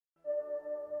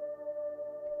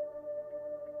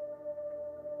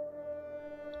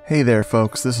Hey there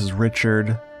folks, this is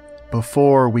Richard.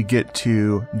 Before we get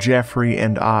to Jeffrey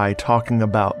and I talking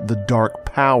about The Dark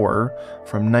Power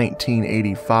from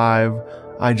 1985,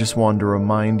 I just wanted to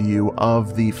remind you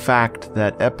of the fact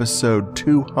that episode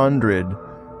 200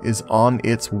 is on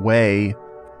its way.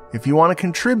 If you want to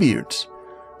contribute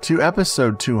to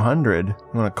episode 200, you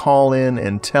want to call in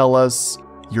and tell us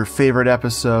your favorite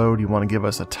episode, you want to give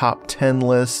us a top 10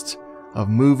 list of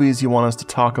movies you want us to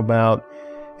talk about.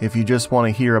 If you just want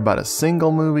to hear about a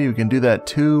single movie, you can do that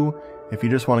too. If you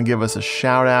just want to give us a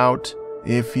shout out,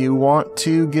 if you want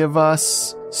to give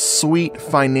us sweet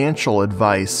financial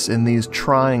advice in these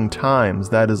trying times,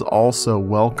 that is also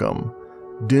welcome.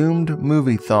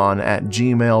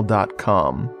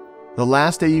 doomedmoviethon@gmail.com. The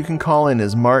last day you can call in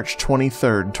is March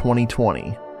 23rd,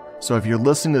 2020. So if you're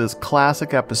listening to this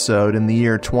classic episode in the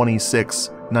year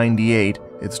 2698,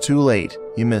 it's too late.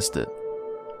 You missed it.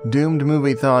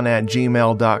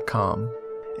 doomedmoviethon@gmail.com.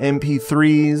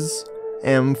 MP3s,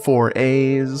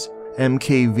 M4As,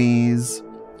 MKVs,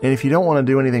 and if you don't want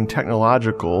to do anything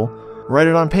technological, write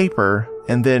it on paper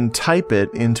and then type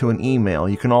it into an email.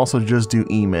 You can also just do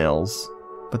emails.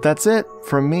 But that's it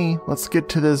from me. Let's get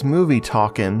to this movie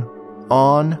talking.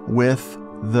 On with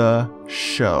the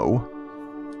show.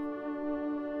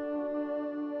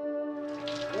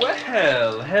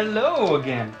 Well, hello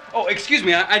again. Oh, excuse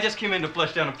me, I just came in to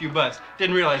flush down a few butts.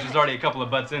 Didn't realize there's already a couple of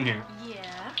butts in here. Yeah.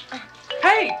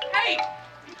 Hey!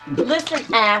 Listen,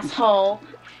 asshole.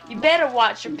 You better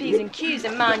watch your P's and Q's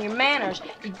and mind your manners.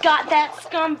 You got that,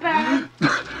 scumbag?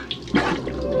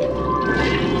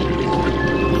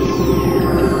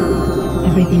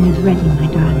 Everything is ready, my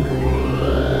darling.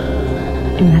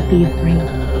 Do not be afraid.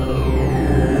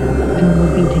 And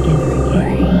we'll be together again.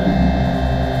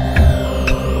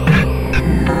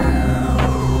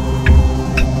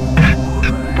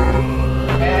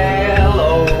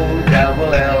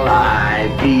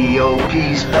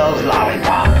 L-O-L-I-V-O-P spells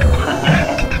lollipop.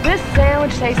 This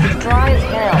sandwich tastes as dry as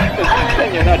hell.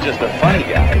 And you're not just a funny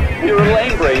guy. You're a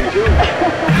lame brain, too.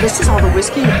 This is all the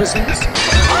whiskey you possess?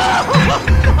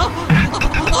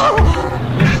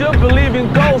 You still believe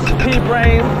in ghosts,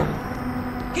 pea-brain?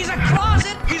 He's a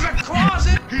closet! He's a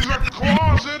closet! He's a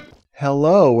closet!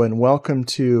 Hello and welcome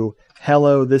to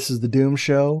Hello, This is the Doom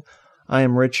Show. I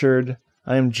am Richard.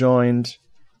 I am joined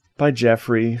by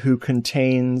Jeffrey, who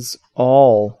contains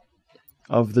all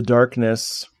of the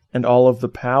darkness and all of the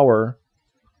power.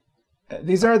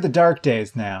 These are the dark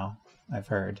days now, I've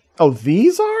heard. Oh,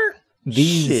 these are?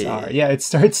 These Shit. are. Yeah, it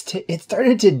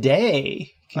started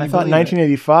today. I thought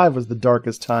 1985 was the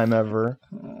darkest time ever.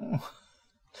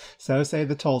 So say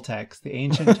the Toltecs, the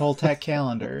ancient Toltec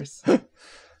calendars.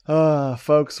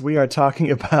 Folks, we are talking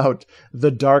about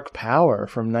The Dark Power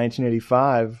from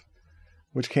 1985,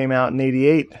 which came out in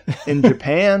 88 in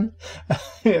Japan.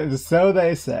 So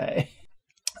they say.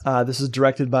 This is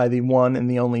directed by the one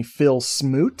and the only Phil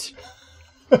Smoot,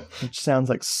 which sounds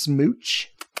like smooch.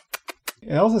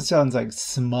 It also sounds like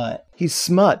smut. He's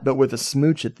smut, but with a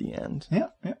smooch at the end. Yeah.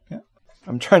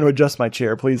 I'm trying to adjust my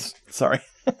chair, please. Sorry.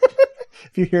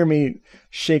 If you hear me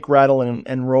shake, rattle,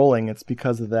 and rolling, it's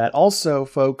because of that. Also,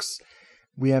 folks,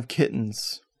 we have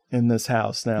kittens in this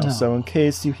house now. So in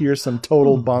case you hear some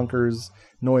total bonkers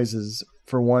noises,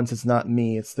 for once it's not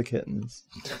me, it's the kittens.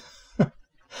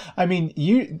 I mean,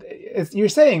 you're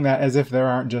saying that as if there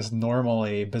aren't just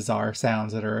normally bizarre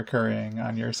sounds that are occurring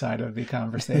on your side of the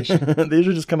conversation. These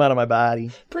would just come out of my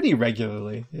body. Pretty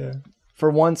regularly, yeah. For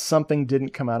once, something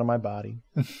didn't come out of my body.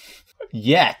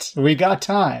 Yet. We got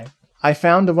time. I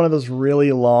found one of those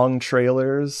really long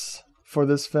trailers for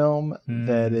this film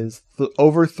that is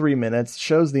over 3 minutes,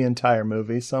 shows the entire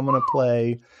movie. So I'm going to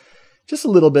play just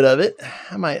a little bit of it.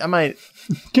 I might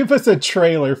Give us a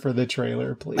trailer for the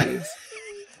trailer, please.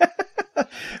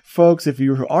 Folks, if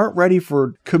you aren't ready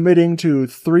for committing to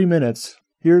 3 minutes,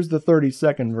 here's the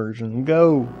 30-second version.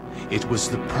 Go. It was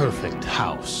the perfect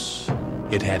house.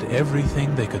 It had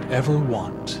everything they could ever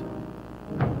want.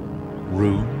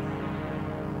 Room,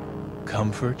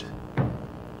 comfort,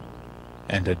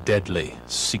 and a deadly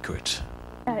secret.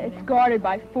 It's guarded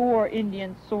by 4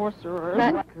 Indian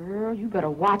sorcerers. Girl, you better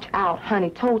watch out,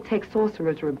 honey. Toltec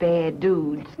sorcerers were bad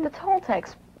dudes. The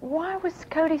Toltecs. Why was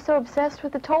Cody so obsessed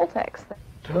with the Toltecs?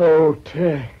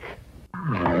 Toltec.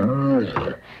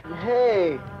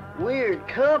 Hey, weird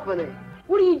company.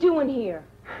 What are you doing here?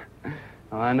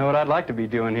 Well, I know what I'd like to be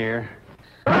doing here.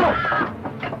 Oh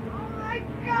my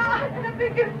God!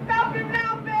 Nothing can stop him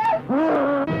now, Ben!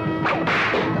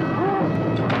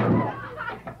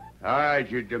 All right,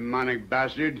 you demonic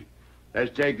bastard. Let's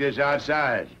take this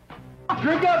outside.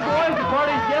 Drink up, boys. The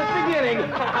party's just beginning.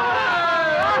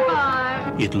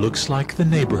 It looks like the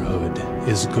neighborhood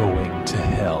is going to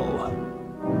hell.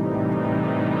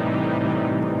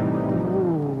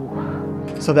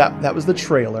 So that was the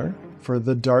trailer for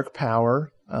The Dark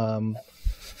Power.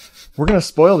 We're going to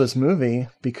spoil this movie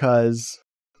because,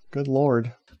 good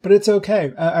Lord. But it's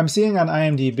okay. I'm seeing on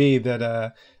IMDb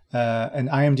that an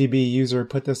IMDb user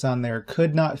put this on their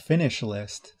could not finish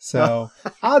list. So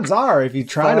odds are, if you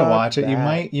try to watch it, you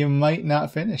might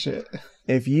not finish it.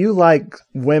 If you like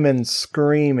women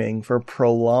screaming for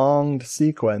prolonged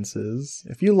sequences,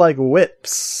 if you like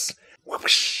whips,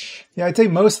 whoosh. Yeah, I'd say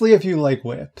mostly if you like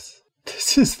whips.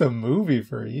 This is the movie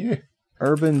for you.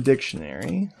 Urban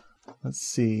Dictionary. Let's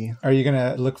see. Are you going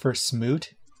to look for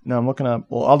smoot? No, I'm looking up.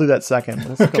 Well, I'll do that second.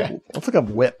 Let's look up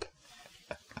whip.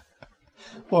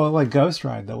 Well, like Ghost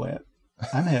Ride the Whip.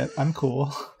 I'm hip. I'm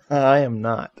cool. I am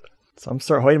not. So I'm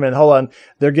sorry. Wait a minute. Hold on.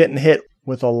 They're getting hit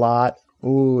with a lot.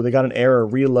 Ooh, they got an error.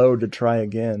 Reload to try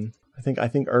again. I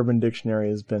think Urban Dictionary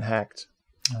has been hacked.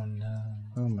 Oh no.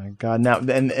 Oh my God. Now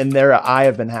and I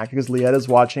have been hacked because Lietta's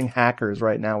watching Hackers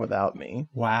right now without me.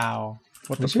 Wow.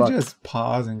 We should just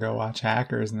pause and go watch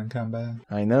Hackers and then come back.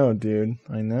 I know, dude.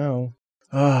 I know.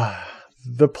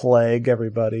 The plague,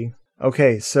 everybody.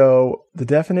 Okay, so the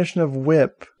definition of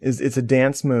whip is it's a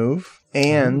dance move,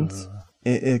 and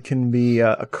it can be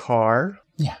a car.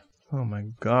 Yeah. Oh my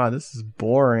God, this is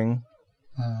boring.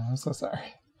 I'm so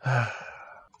sorry.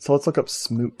 So let's look up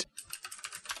smoot.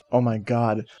 Oh my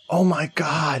God. Oh my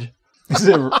God. Is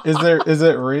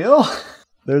it real?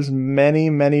 There's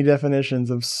many definitions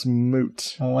of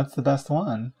smoot. Well, what's the best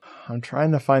one? I'm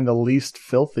trying to find the least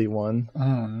filthy one.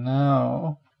 Oh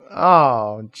no.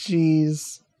 Oh,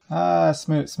 jeez.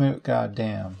 Smoot,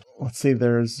 goddamn. Let's see,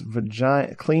 there's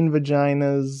clean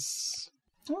vaginas.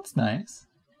 That's nice.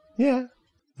 Yeah.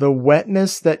 The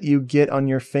wetness that you get on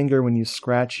your finger when you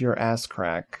scratch your ass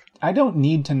crack. I don't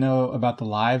need to know about the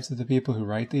lives of the people who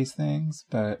write these things,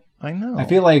 but I know. I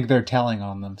feel like they're telling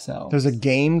on themselves. There's a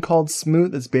game called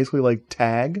Smoot that's basically like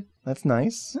tag. That's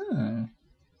nice.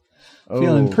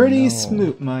 Feeling pretty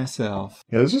smoot myself.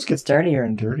 Yeah, this just gets dirtier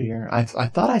and dirtier. I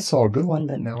thought I saw a good one,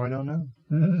 but now I don't know.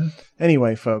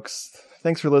 Anyway, folks,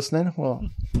 thanks for listening. We'll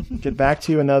get back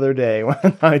to you another day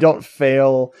when I don't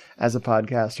fail as a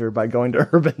podcaster by going to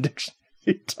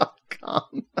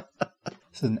urbandictionary.com.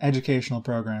 This is an educational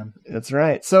program. That's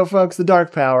right. So, folks, The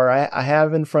Dark Power, I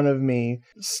have in front of me,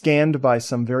 scanned by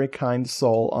some very kind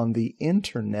soul on the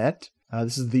internet.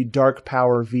 This is the Dark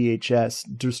Power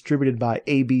VHS, distributed by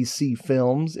ABC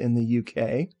Films in the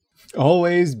UK.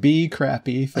 Always be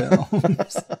crappy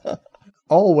films.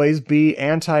 Always be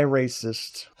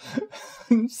anti-racist.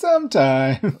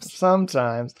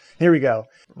 Sometimes. Here we go.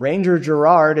 Ranger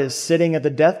Gerard is sitting at the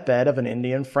deathbed of an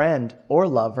Indian friend or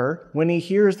lover when he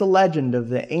hears the legend of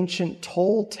the ancient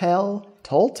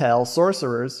Toltec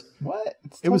sorcerers. What?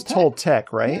 It was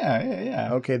Toltec, right? Yeah.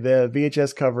 Okay, the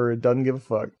VHS cover doesn't give a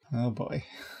fuck. Oh boy.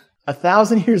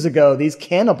 1,000 years ago, these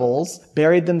cannibals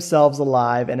buried themselves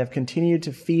alive and have continued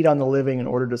to feed on the living in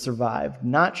order to survive.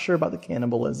 Not sure about the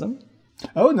cannibalism.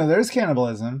 Oh, no, there's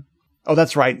cannibalism. Oh,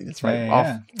 that's right. That's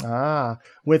right. Yeah.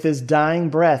 With his dying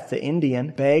breath, the Indian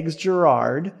begs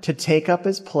Gerard to take up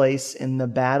his place in the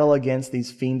battle against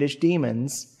these fiendish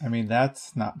demons. I mean,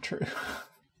 that's not true.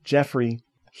 Jeffrey,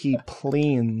 he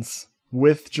pleads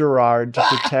with Gerard to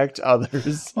protect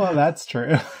others. Well, that's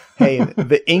true. Hey,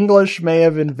 the English may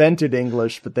have invented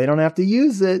English, but they don't have to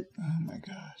use it. Oh my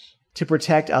gosh. To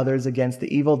protect others against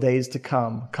the evil days to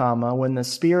come, when the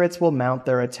spirits will mount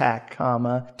their attack,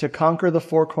 to conquer the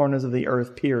four corners of the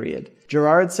earth, period.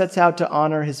 Gerard sets out to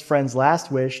honor his friend's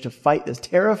last wish to fight this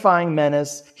terrifying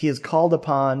menace. He is called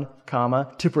upon,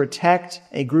 to protect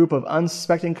a group of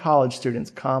unsuspecting college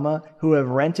students, who have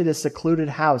rented a secluded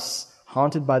house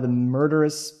haunted by the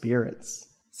murderous spirits.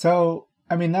 So,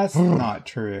 I mean, that's not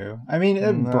true. I mean,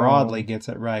 it broadly gets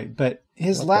it right, but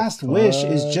his last wish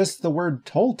is just the word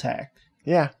Toltec.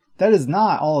 Yeah. That is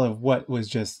not all of what was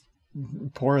just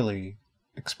poorly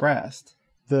expressed.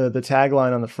 The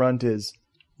tagline on the front is,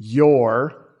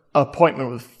 your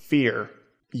appointment with fear.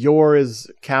 Your is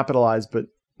capitalized, but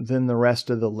then the rest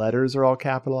of the letters are all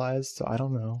capitalized, so I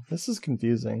don't know. This is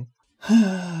confusing.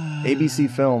 ABC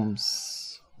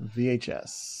Films,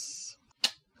 VHS.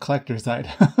 Collector's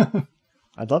item.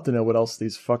 I'd love to know what else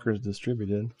these fuckers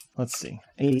distributed. Let's see.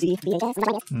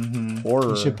 Mm-hmm. Horror.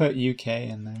 You should put UK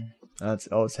in there.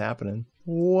 It's happening.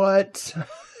 What?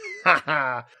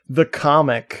 The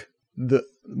comic, The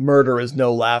Murder is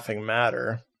No Laughing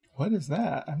Matter. What is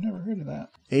that? I've never heard of that.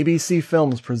 ABC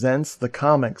Films presents the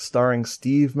comic starring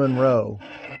Steve Monroe,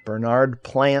 Bernard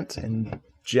Plant, and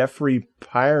Jeffrey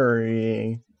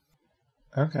Pirey.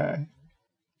 Okay.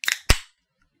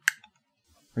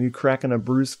 Are you cracking a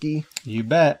brewski? You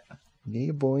bet.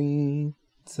 Yeah, boy.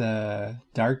 It's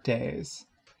dark days.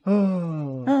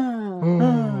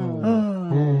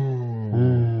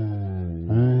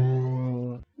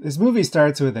 This movie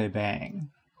starts with a bang,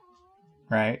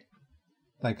 right?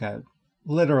 Like a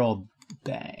literal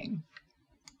bang.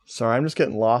 Sorry, I'm just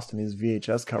getting lost in these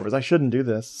VHS covers. I shouldn't do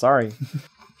this. Sorry.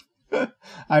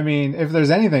 I mean, if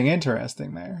there's anything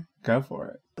interesting there, go for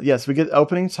it. Yes, we get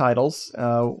opening titles,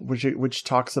 which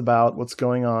talks about what's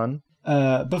going on.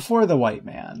 Before the white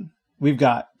man, we've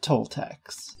got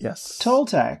Toltecs. Yes.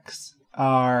 Toltecs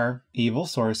are evil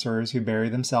sorcerers who bury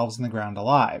themselves in the ground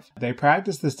alive. They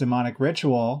practice this demonic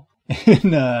ritual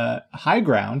in high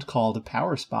ground called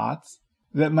power spots.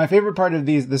 My favorite part of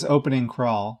this opening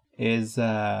crawl is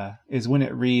when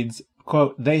it reads,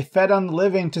 quote, "They fed on the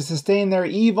living to sustain their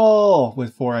evil,"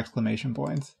 with 4 exclamation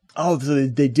points. Oh, so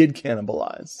they did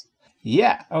cannibalize.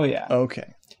 Yeah. Oh, yeah.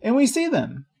 Okay. And we see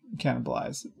them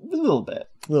cannibalize a little bit.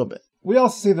 A little bit. We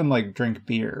also see them like drink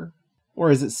beer.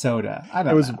 Or is it soda? I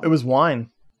don't know. It was wine.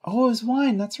 Oh, it was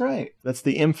wine. That's right. That's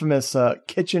the infamous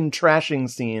kitchen trashing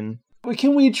scene. But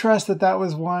can we trust that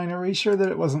was wine? Are we sure that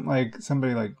it wasn't like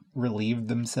somebody like relieved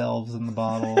themselves in the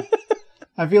bottle?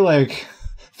 I feel like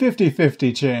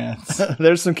 50-50 chance.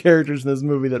 There's some characters in this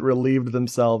movie that relieved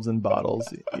themselves in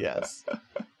bottles. Yes.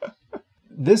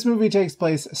 This movie takes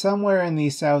place somewhere in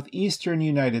the southeastern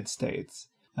United States,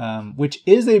 which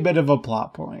is a bit of a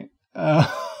plot point.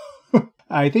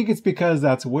 I think it's because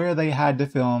that's where they had to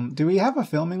film. Do we have a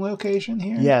filming location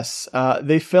here? Yes.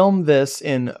 They filmed this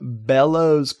in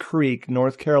Bellows Creek,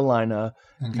 North Carolina,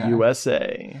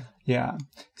 USA. Yeah.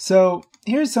 So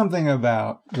here's something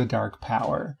about the dark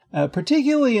power,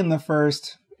 particularly in the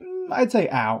first, I'd say,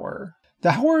 hour.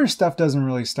 The horror stuff doesn't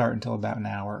really start until about an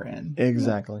hour in.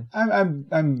 Exactly.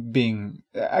 I'm being,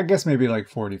 I guess maybe like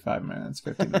 45 minutes,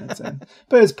 50 minutes in,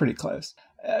 but it's pretty close.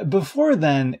 Before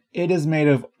then, it is made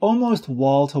of almost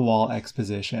wall-to-wall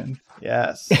exposition.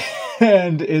 Yes.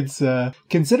 And it's,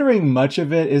 considering much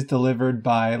of it is delivered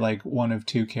by like one of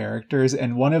 2 characters,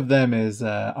 and one of them is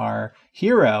our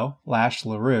hero, Lash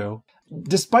LaRue.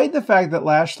 Despite the fact that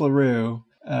Lash LaRue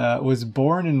was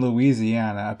born in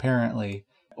Louisiana, apparently.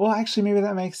 Well, actually, maybe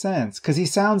that makes sense, because he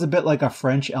sounds a bit like a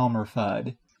French Elmer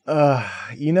Fudd.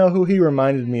 You know who he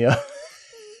reminded me of?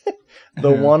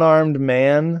 The one-armed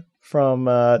man from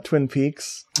Twin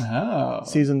Peaks. Oh.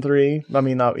 Season 3. I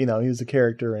mean, not, he was a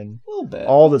character in bit,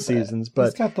 all the seasons, but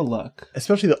he's got the look.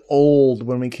 Especially the old,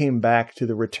 when we came back to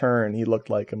the return, he looked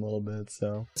like him a little bit.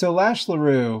 So Lash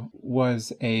LaRue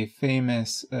was a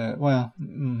famous, moderately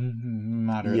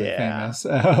famous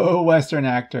Western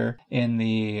actor in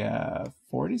the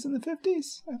 40s and the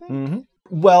 50s, I think. Mm-hmm.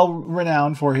 Well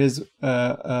renowned for his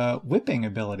whipping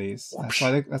abilities. That's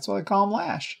why they call him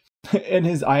Lash. In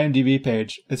his IMDb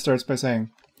page, it starts by saying,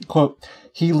 quote,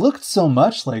 "He looked so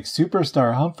much like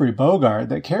superstar Humphrey Bogart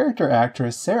that character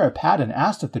actress Sarah Patton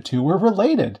asked if the two were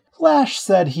related. Lash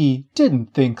said he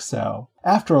didn't think so.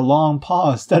 After a long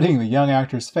pause studying the young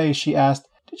actor's face, she asked,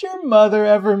 'Did your mother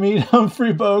ever meet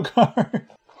Humphrey Bogart?'"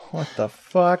 What the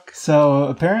fuck? So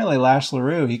apparently Lash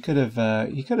LaRue, he could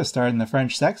have starred in the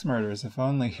French sex murders if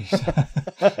only he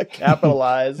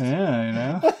capitalized.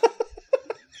 Yeah,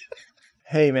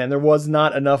 Hey man, there was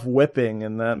not enough whipping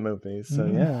in that movie, so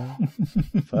yeah.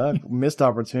 Fuck, missed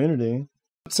opportunity.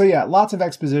 So yeah, lots of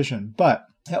exposition, but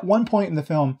at one point in the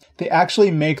film, they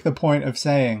actually make the point of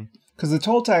saying, because the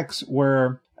Toltecs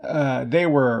were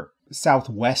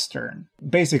southwestern,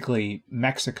 basically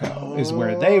Mexico is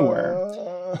where they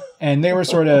were, and they were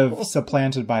sort of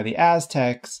supplanted by the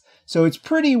Aztecs, so it's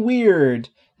pretty weird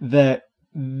that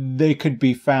they could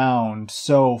be found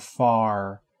so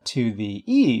far to the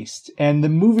east. And the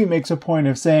movie makes a point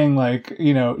of saying, like,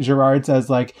 Gerard says,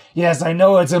 like, yes, I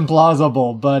know it's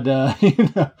implausible, but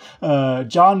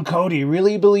John Cody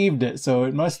really believed it, so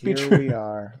it must be true. Here we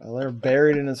are. Well, they're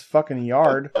buried in his fucking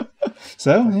yard.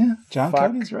 So yeah, John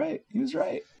Cody's right. He was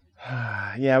right.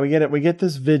 Yeah, we get it. We get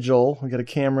this vigil. We get a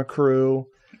camera crew.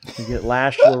 We get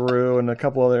Lash LaRue and a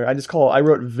couple other. I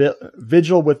wrote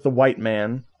vigil with the white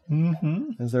man,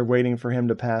 as they're waiting for him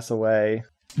to pass away.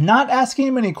 Not asking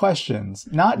him any questions,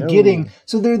 getting...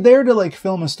 So they're there to, like,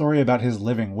 film a story about his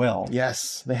living will.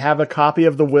 Yes. They have a copy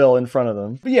of the will in front of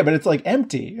them. But yeah, but it's, like,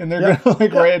 empty, and they're going to,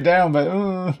 like, write it down,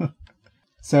 but...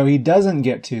 So he doesn't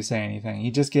get to say anything. He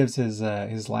just gives his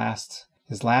last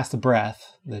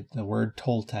breath, the word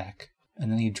Toltec,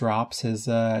 and then he drops his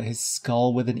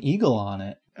skull with an eagle on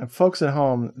it. And folks at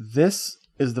home, this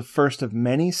is the first of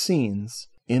many scenes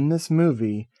in this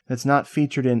movie that's not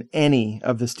featured in any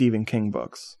of the Stephen King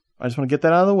books. I just want to get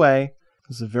that out of the way.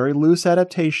 This is a very loose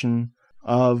adaptation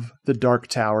of the Dark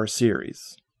Tower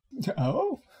series.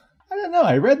 Oh, I don't know.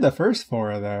 I read the first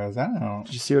 4 of those. I don't know.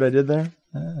 Did you see what I did there?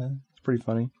 It's pretty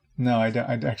funny. No, I don't.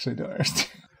 I actually don't understand.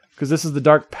 Because this is the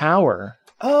Dark Power.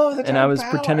 Oh, the Dark And I was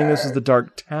Power. pretending this was the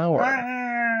Dark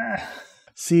Tower.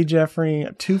 See, Jeffrey,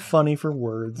 too funny for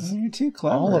words. You're too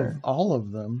clever. All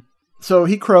of them. So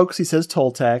he croaks, he says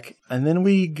Toltec, and then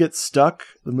we get stuck.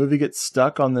 The movie gets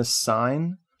stuck on this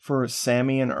sign for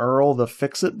Sammy and Earl, the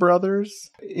Fix-It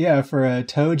brothers. Yeah, for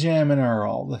Toe Jam and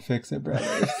Earl, the Fix-It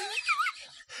brothers.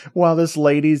 While this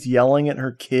lady's yelling at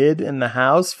her kid in the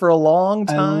house for a long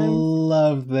I time.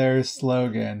 love their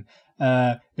slogan.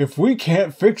 If we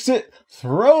can't fix it,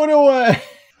 throw it away.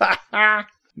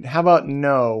 How about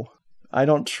no? I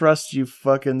don't trust you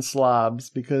fucking slobs,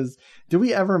 because do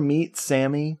we ever meet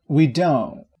Sammy? We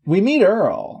don't. We meet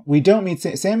Earl. We don't meet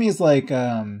Sammy is like,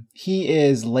 he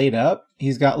is laid up.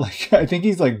 He's got like, I think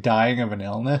he's like dying of an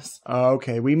illness.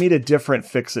 Okay, we meet a different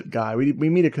Fix-It guy. We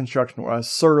meet a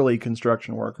surly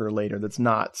construction worker later that's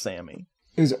not Sammy.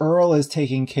 Is Earl is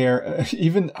taking care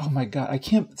even, oh my God, I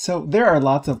can't, so there are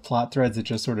lots of plot threads that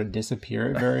just sort of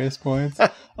disappear at various points.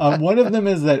 One of them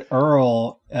is that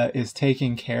Earl is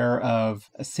taking care of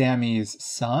Sammy's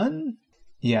son.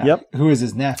 Yeah. Yep. Who is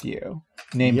his nephew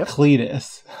named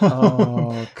Cletus.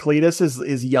 Oh, Cletus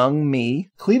is young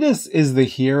me. Cletus is the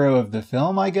hero of the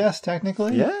film, I guess,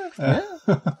 technically. Yeah.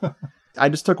 I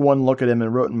just took one look at him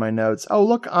and wrote in my notes, oh,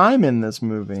 look, I'm in this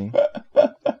movie.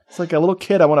 It's like a little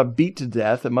kid I want to beat to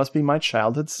death. It must be my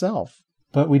childhood self.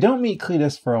 But we don't meet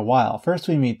Cletus for a while. First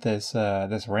we meet this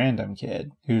random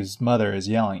kid whose mother is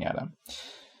yelling at him.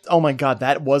 Oh my God,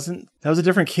 that was a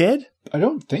different kid? I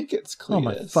don't think it's Cletus. Oh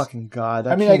my fucking God.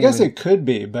 I mean, I guess it could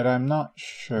be, but I'm not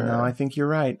sure. No, I think you're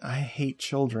right. I hate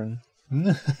children.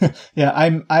 Yeah,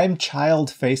 I'm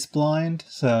child face blind,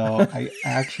 so I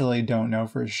actually don't know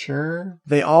for sure.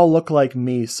 They all look like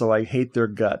me, so I hate their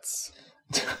guts.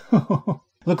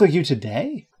 Look like you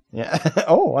today? Yeah.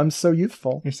 Oh, I'm so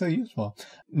youthful. You're so youthful.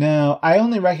 No, I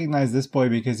only recognize this boy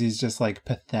because he's just like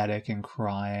pathetic and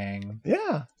crying.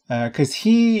 Yeah. Because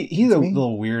he's a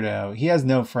little weirdo. He has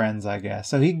no friends, I guess.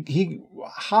 So he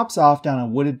hops off down a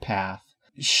wooded path,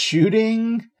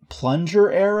 shooting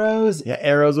plunger arrows. Yeah,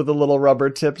 arrows with the little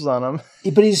rubber tips on them.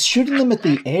 But he's shooting them at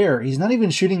the air. He's not even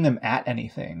shooting them at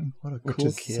anything. What a cool which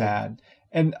is kid. Sad.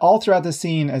 And all throughout the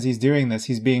scene, as he's doing this,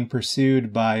 he's being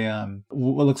pursued by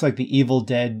what looks like the Evil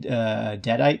Dead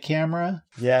Deadite camera.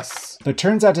 Yes. But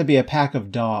turns out to be a pack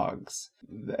of dogs.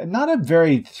 Not a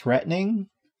very threatening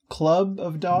club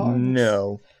of dogs.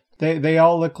 No. They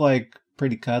all look like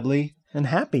pretty cuddly. And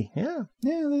happy, yeah.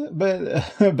 Yeah,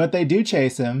 but they do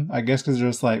chase him, I guess, because they're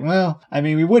just like, well, I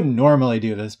mean, we wouldn't normally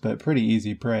do this, but pretty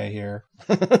easy prey here.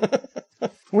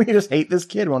 We just hate this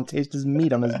kid, want to taste his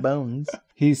meat on his bones.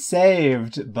 He's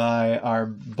saved by our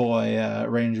boy,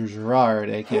 Ranger Gerard,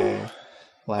 a.k.a.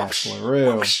 Lash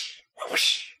LaRue.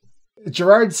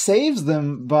 Gerard saves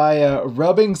them by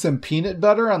rubbing some peanut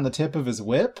butter on the tip of his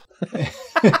whip.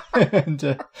 And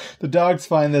the dogs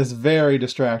find this very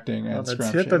distracting and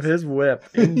scrumptious. The tip of his whip,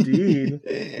 indeed.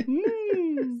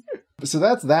 So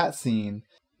that's that scene.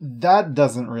 That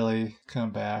doesn't really come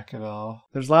back at all.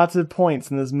 There's lots of points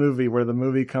in this movie where the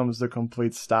movie comes to a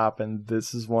complete stop, and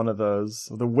this is one of those.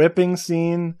 The whipping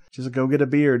scene, just go get a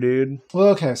beer, dude. Well,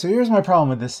 okay, so here's my problem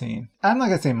with this scene. I'm not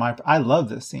going to say I love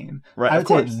this scene. Right, I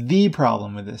would say the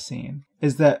problem with this scene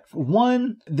is that,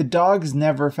 one, the dogs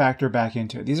never factor back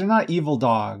into it. These are not evil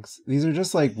dogs. These are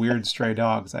just like weird stray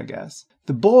dogs, I guess.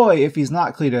 The boy, if he's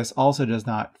not Cletus, also does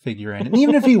not figure in. And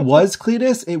even if he was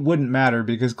Cletus, it wouldn't matter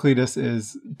because Cletus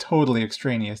is totally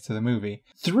extraneous to the movie.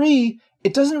 3,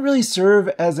 it doesn't really serve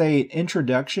as an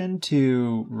introduction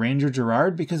to Ranger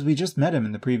Gerard because we just met him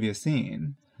in the previous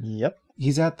scene. Yep.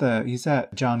 He's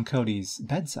at John Cody's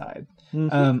bedside.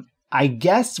 Mm-hmm. I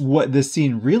guess what this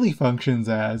scene really functions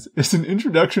as is an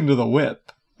introduction to the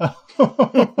whip.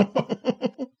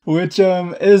 Which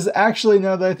is actually,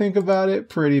 now that I think about it,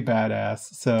 pretty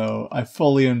badass. So I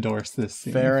fully endorse this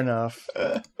scene. Fair enough.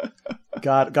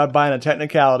 God buying a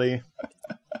technicality.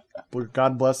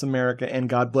 God bless America and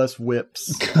God bless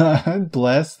whips. God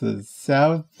bless the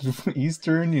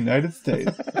southeastern United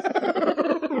States.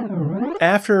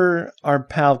 After our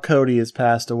pal Cody has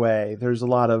passed away, there's a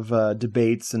lot of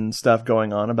debates and stuff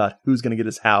going on about who's going to get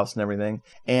his house and everything.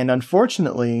 And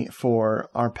unfortunately for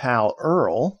our pal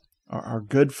Earl, our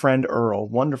good friend Earl,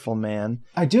 wonderful man.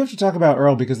 I do have to talk about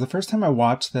Earl because the first time I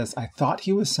watched this, I thought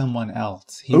he was someone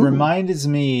else. He reminds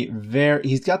me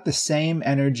he's got the same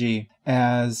energy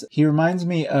he reminds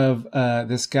me of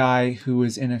this guy who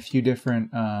was in a few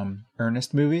different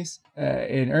Ernest movies.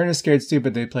 In Ernest Scared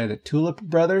Stupid, they play the Tulip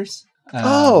Brothers.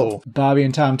 Bobby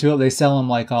and Tom Tulip, they sell him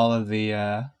like all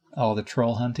the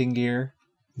troll hunting gear.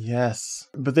 Yes.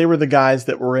 But they were the guys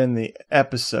that were in the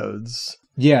episodes.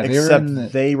 Yeah,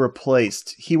 they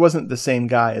replaced. He wasn't the same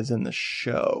guy as in the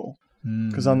show.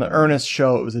 Because on the Ernest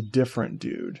show, it was a different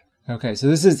dude. Okay, so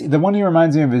this is the one he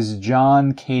reminds me of is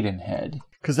John Cadenhead.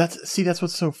 Because that's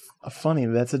what's so funny.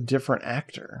 That's a different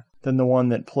actor than the one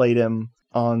that played him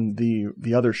on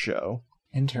the other show.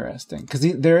 Interesting, because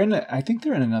I think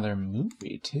they're in another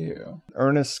movie too.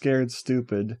 Ernest Scared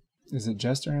Stupid. Is it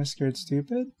just Ernest Scared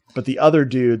Stupid? But the other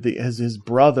dude, his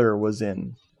brother, was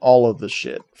in all of the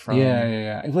shit from.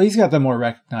 Yeah. Well, he's got the more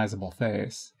recognizable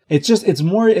face. It's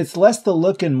less the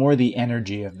look and more the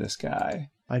energy of this guy.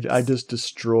 I just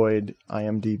destroyed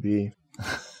IMDb.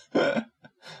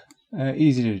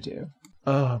 Easy to do.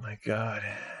 Oh my god,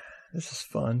 this is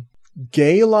fun.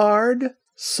 Gaillard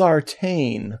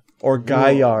Sartain or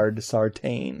Gaillard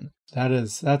Sartain.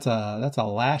 That's a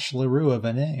Lash LaRue of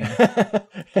a name.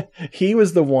 He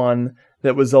was the one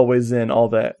that was always in all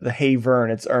the Hey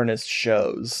Vern, It's Ernest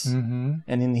shows. Mm-hmm.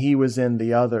 And then he was in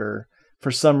the other.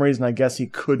 For some reason, I guess he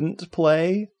couldn't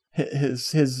play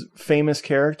his famous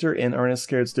character in Ernest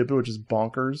Scared Stupid, which is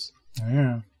bonkers.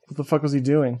 Yeah. What the fuck was he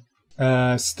doing?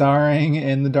 Starring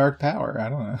in The Dark Tower. I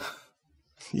don't know.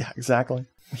 Yeah, exactly.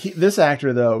 This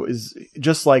actor, though, is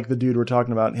just like the dude we're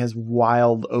talking about, has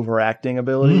wild overacting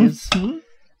abilities.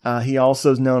 Mm-hmm. He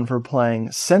also is known for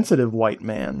playing sensitive white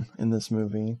man in this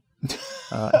movie.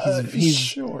 He's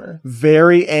sure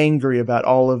very angry about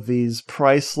all of these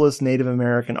priceless Native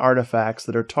American artifacts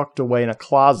that are tucked away in a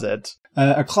closet.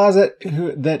 A closet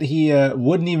that he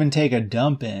wouldn't even take a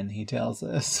dump in, he tells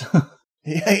us.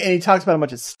 And he talks about how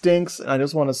much it stinks, and I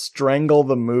just want to strangle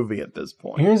the movie at this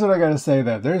point. Here's what I gotta say,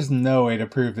 though. There's no way to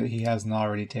prove that he hasn't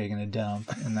already taken a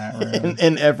dump in that room.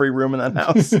 in every room in that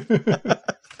house.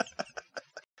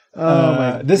 Oh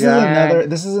my god.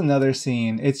 This is another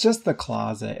scene. It's just the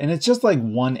closet, and it's just like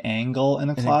one angle in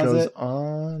a closet. It goes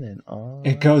on and on.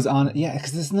 It goes on, yeah,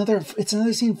 because it's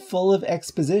another scene full of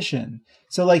exposition.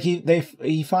 So like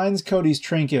he finds Cody's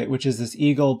trinket, which is this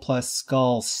eagle plus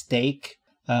skull stake,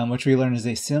 which we learn is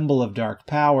a symbol of dark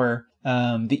power.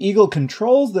 The eagle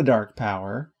controls the dark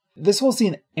power. This whole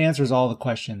scene answers all the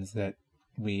questions that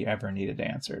we ever needed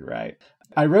answered, right?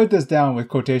 I wrote this down with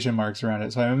quotation marks around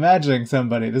it, so I'm imagining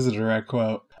somebody, this is a direct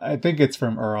quote, I think it's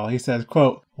from Earl. He says,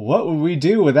 quote, "What would we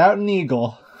do without an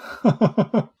eagle?"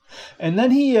 And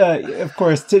then he, of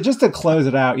course, just to close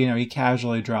it out, he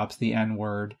casually drops the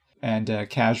N-word and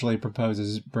casually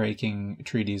proposes breaking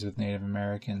treaties with Native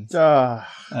Americans.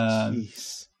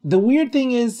 Jeez. The weird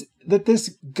thing is that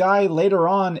this guy later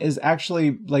on is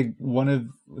actually like one of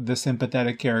the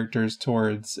sympathetic characters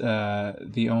towards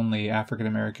the only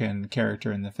African-American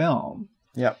character in the film.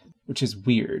 Yep. Which is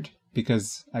weird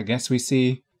because I guess we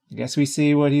see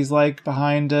what he's like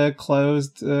behind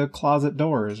closed closet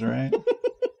doors, right?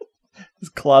 He's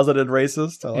closeted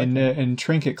racist. In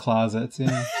trinket closets,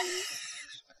 yeah.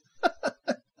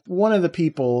 One of the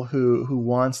people who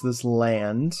wants this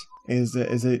land is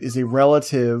a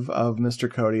relative of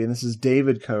Mr. Cody, and this is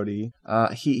David Cody.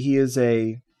 He is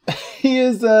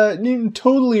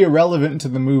totally irrelevant to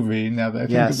the movie now that I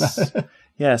think about it.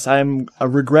 Yes, I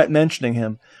regret mentioning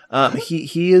him.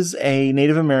 He is a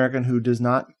Native American who does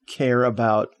not care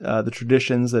about the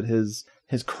traditions that his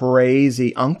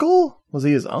crazy uncle, was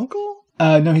he his uncle?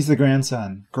 No, he's the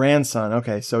grandson. Grandson,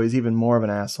 okay, so he's even more of an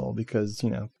asshole because,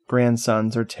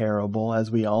 grandsons are terrible,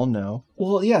 as we all know.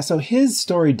 Well, yeah, so his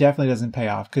story definitely doesn't pay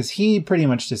off because he pretty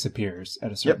much disappears at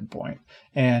a certain point.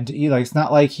 And it's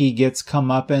not like he gets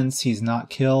comeuppance. He's not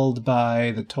killed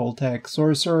by the Toltec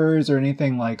sorcerers or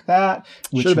anything like that,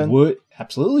 which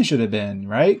absolutely should have been,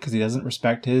 right? Because he doesn't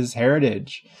respect his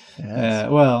heritage. Yes.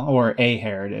 Or a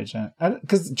heritage.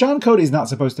 Because John Cody's not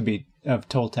supposed to be of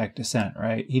Toltec descent,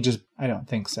 right? I don't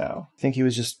think so. I think he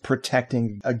was just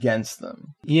protecting against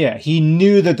them. Yeah, he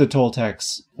knew that the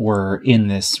Toltecs were in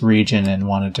this region and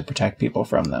wanted to protect people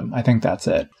from them. I think that's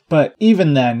it. But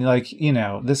even then,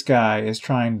 this guy is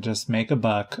trying to just make a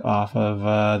buck off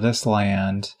of this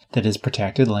land that is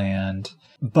protected land.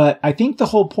 But I think the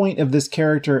whole point of this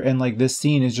character and this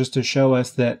scene is just to show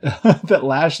us that that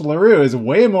Lash LaRue is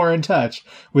way more in touch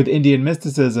with Indian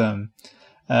mysticism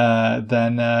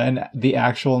than the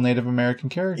actual Native American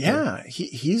character. Yeah,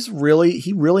 he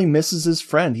really misses his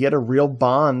friend. He had a real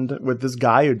bond with this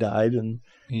guy who died, and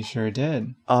he sure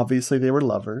did. Obviously, they were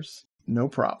lovers. No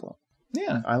problem.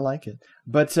 Yeah. I like it.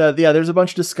 But there's a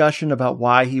bunch of discussion about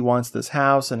why he wants this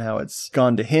house and how it's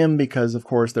gone to him because, of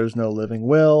course, there's no living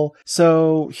will.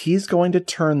 So he's going to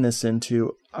turn this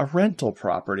into a rental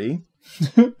property.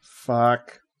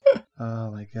 Fuck.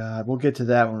 Oh my God. We'll get to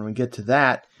that when we get to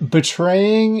that.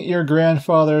 Betraying your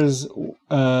grandfather's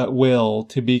will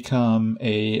to become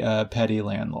a petty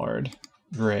landlord.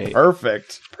 Great.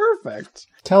 Perfect.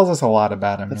 Tells us a lot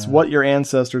about him. That's what your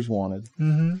ancestors wanted.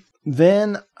 Mm-hmm.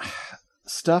 Then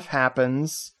stuff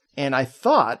happens, and I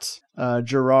thought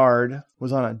Gerard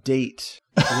was on a date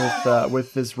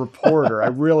with this reporter. I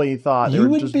really thought you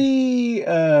would be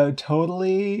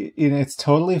totally. It's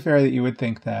totally fair that you would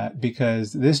think that,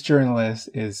 because this journalist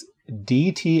is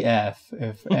DTF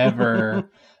if ever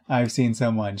I've seen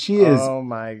someone. She is. Oh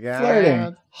my God.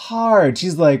 Flirting hard.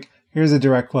 She's like, here's a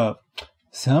direct quote.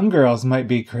 Some girls might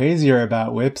be crazier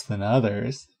about whips than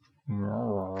others.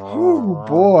 Oh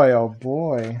boy, oh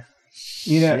boy.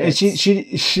 You know, and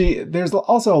she there's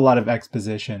also a lot of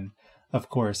exposition, of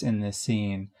course, in this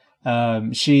scene.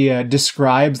 She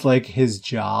describes like his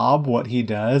job, what he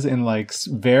does in like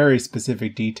very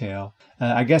specific detail.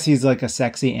 I guess he's like a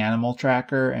sexy animal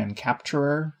tracker and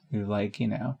capturer who, like, you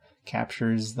know,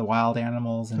 captures the wild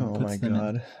animals and puts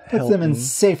them in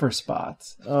safer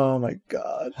spots. Oh my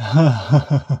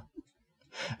God.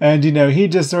 And, you know, he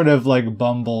just sort of like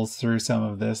bumbles through some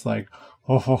of this, like,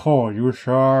 oh, you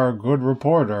sure are a good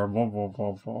reporter.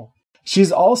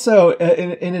 She's also,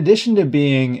 in addition to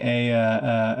being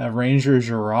a Ranger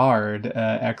Gerard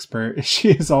expert,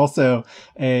 she is also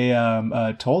a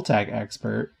Toltec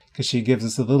expert, because she gives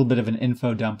us a little bit of an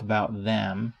info dump about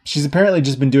them. She's apparently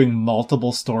just been doing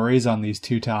multiple stories on these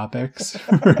two topics,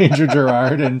 Ranger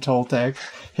Gerard and Toltec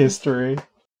history.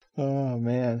 Oh,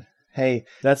 man. Hey,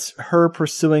 that's her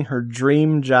pursuing her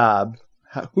dream job.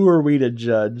 Who are we to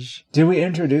judge? Did we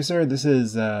introduce her? This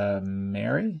is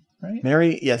Mary, right?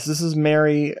 Mary, yes, this is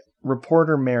Mary,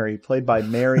 reporter Mary, played by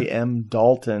Mary M.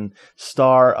 Dalton,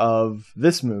 star of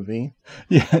this movie.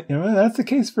 Yeah, well, that's the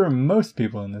case for most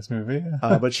people in this movie.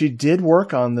 But she did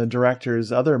work on the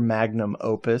director's other magnum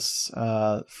opus,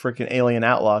 frickin' Alien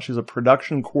Outlaw. She was a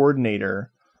production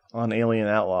coordinator on Alien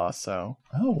Outlaw, so.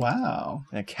 Oh, wow.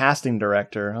 And a casting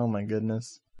director. Oh, my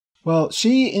goodness. Well,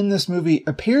 she, in this movie,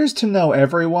 appears to know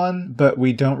everyone, but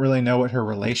we don't really know what her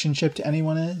relationship to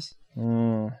anyone is.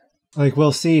 Like,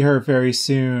 we'll see her very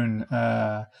soon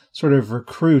sort of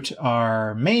recruit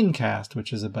our main cast,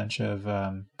 which is a bunch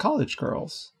of college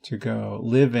girls, to go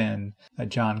live in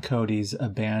John Cody's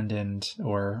abandoned,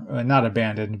 or not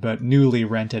abandoned, but newly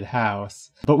rented house.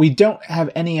 But we don't have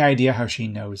any idea how she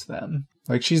knows them.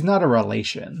 Like, she's not a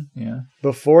relation. Yeah.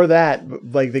 Before that,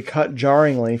 like, they cut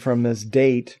jarringly from this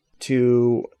date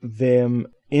to them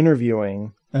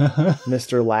interviewing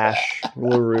Mr. Lash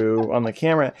LaRue on the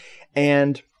camera.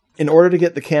 And in order to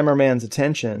get the cameraman's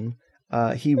attention,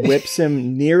 he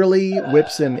nearly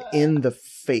whips him in the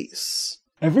face.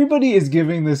 Everybody is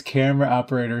giving this camera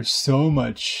operator so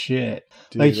much shit.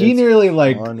 Dude, like, he nearly,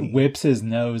 like, funny. whips his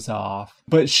nose off.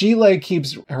 But she, like,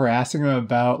 keeps harassing him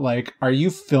about, like, are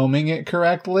you filming it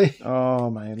correctly?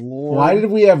 Oh, my Lord. Why did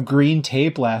we have green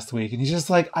tape last week? And he's just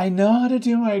like, I know how to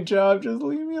do my job. Just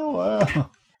leave me alone.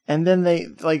 And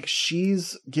then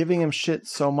she's giving him shit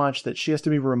so much that she has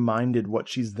to be reminded what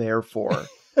she's there for.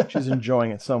 She's enjoying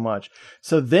it so much.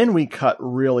 So then we cut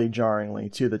really jarringly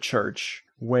to the church,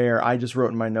 where I just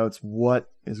wrote in my notes, what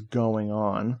is going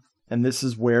on? And this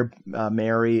is where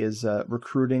Mary is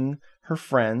recruiting her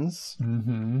friends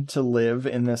to live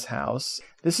in this house.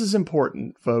 This is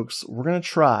important, folks. We're going to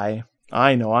try.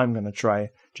 I know I'm going to try.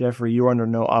 Jeffrey, you're under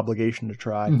no obligation to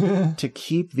try. To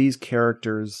keep these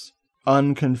characters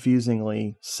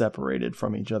unconfusingly separated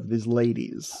from each other. These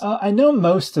ladies. I know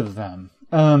most of them.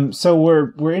 So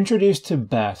we're introduced to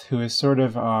Beth, who is sort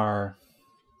of our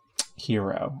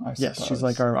hero, I suppose. Yes, she's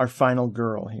like our final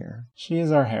girl here. She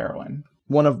is our heroine.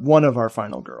 One of our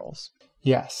final girls.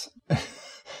 Yes.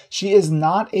 She is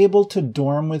not able to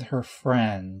dorm with her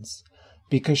friends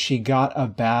because she got a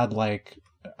bad, like,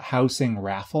 housing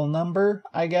raffle number,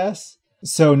 I guess.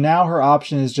 So now her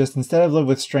option is just, instead of live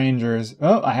with strangers,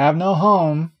 oh, I have no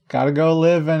home. Gotta go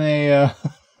live in a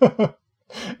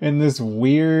in this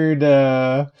weird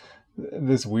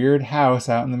house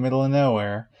out in the middle of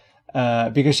nowhere.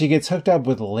 Because she gets hooked up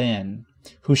with Lynn,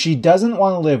 who she doesn't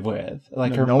want to live with.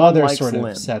 Like, her mother sort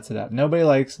of sets it up. Nobody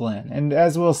likes Lynn. And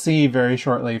as we'll see very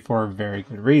shortly, for a very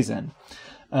good reason.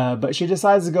 But she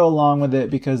decides to go along with it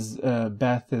because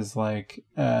Beth is like,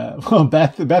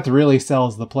 Beth really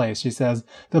sells the place. She says,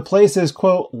 the place is,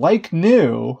 quote, like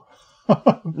new.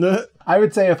 I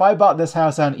would say if I bought this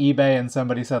house on eBay and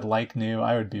somebody said like new,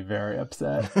 I would be very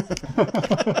upset.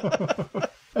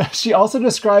 She also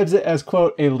describes it as,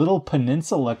 quote, a little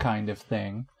peninsula kind of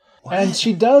thing. And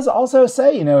she does also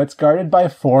say, it's guarded by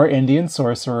 4 Indian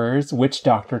sorcerers, witch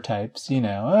doctor types, they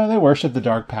worship the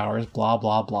dark powers, blah,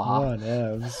 blah, blah.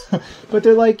 But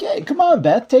they're like, hey, come on,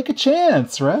 Beth, take a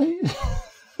chance, right?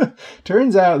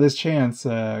 Turns out this chance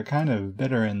kind of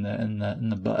bit her in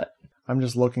the butt. I'm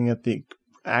just looking at the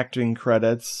acting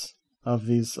credits of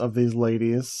these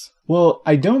ladies. Well,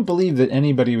 I don't believe that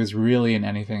anybody was really in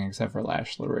anything except for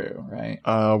Lash LaRue, right?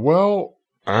 Well,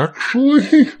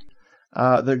 actually,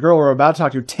 the girl we're about to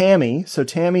talk to, Tammy. So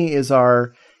Tammy is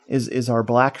our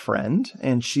black friend,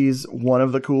 and she's one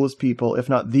of the coolest people, if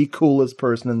not the coolest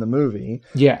person in the movie.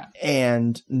 Yeah,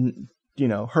 and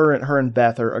her and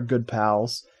Beth are good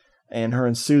pals, and her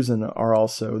and Susan are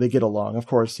also, they get along, of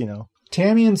course.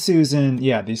 Tammy and Susan,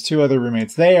 these 2 other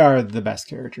roommates, they are the best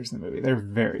characters in the movie. They're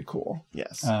very cool.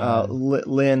 Yes.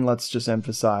 Lynn, let's just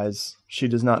emphasize, she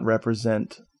does not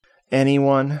represent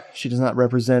anyone. She does not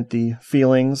represent the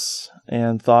feelings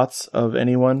and thoughts of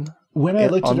anyone. When I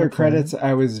looked at her credits,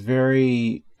 I was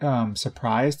very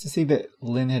surprised to see that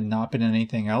Lynn had not been in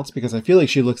anything else, because I feel like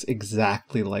she looks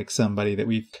exactly like somebody that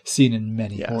we've seen in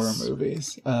many horror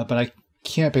movies. But I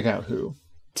can't pick out who.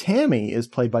 Tammy is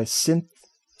played by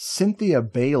Cynthia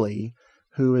Bailey,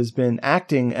 who has been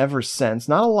acting ever since.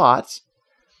 Not a lot,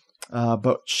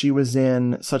 but she was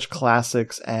in such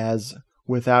classics as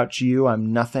Without You,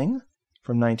 I'm Nothing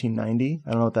from 1990. I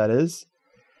don't know what that is.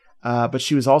 But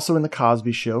she was also in The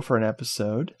Cosby Show for an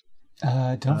episode.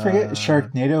 Don't forget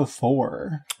Sharknado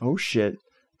 4. Oh, shit.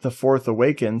 The Fourth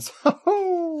Awakens.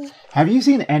 Have you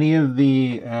seen any of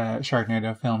the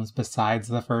Sharknado films besides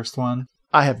the first one?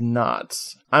 I have not.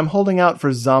 I'm holding out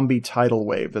for Zombie Tidal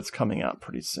Wave that's coming out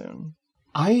pretty soon.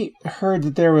 I heard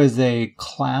that there was a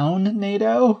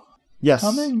Clown-nado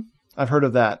coming. I've heard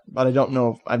of that, but I don't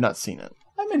know. I've not seen it.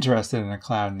 I'm interested in a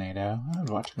Clown-nado. I would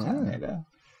watch a Clown-nado.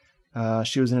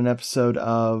 She was in an episode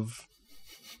of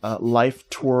Life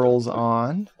Twirls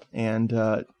On and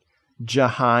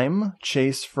Jaheim,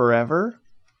 Chase Forever.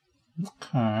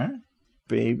 Okay.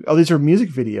 Baby. Oh, these are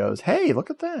music videos. Hey, look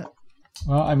at that.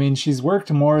 Well, I mean, she's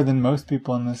worked more than most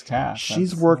people in this cast.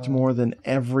 She's worked more than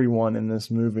everyone in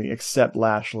this movie except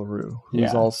Lash LaRue,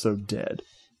 who's also dead.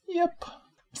 Yep.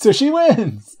 So she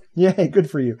wins. Yay, good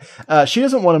for you. She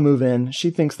doesn't want to move in.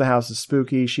 She thinks the house is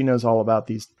spooky. She knows all about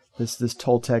this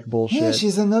Toltec bullshit. Yeah,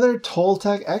 she's another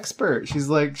Toltec expert. She's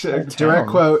like, direct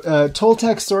quote,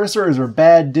 Toltec sorcerers were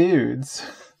bad dudes.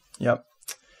 Yep.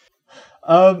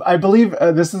 I believe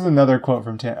this is another quote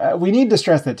from Tammy. We need to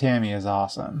stress that Tammy is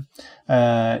awesome.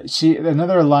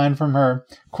 Another line from her,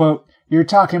 quote, "You're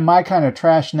talking my kind of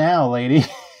trash now, lady."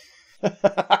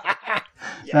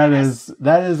 Yes.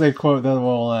 That is a quote that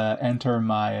will enter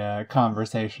my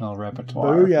conversational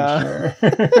repertoire. Booyah. For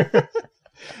sure.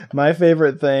 My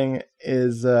favorite thing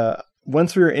is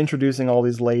once we were introducing all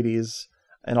these ladies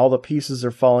and all the pieces are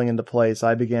falling into place,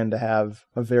 I began to have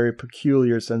a very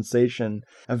peculiar sensation,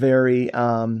 a very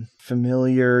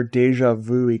familiar deja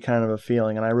vu-y kind of a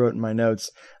feeling. And I wrote in my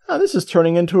notes, this is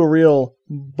turning into a real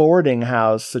boarding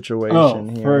house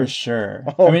situation here. For sure.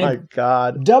 Oh, my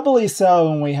God. Doubly so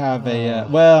when we have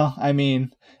in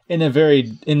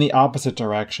the opposite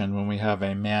direction when we have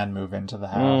a man move into the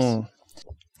house.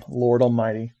 Lord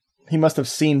Almighty. He must have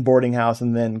seen boarding house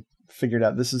and then figured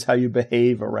out this is how you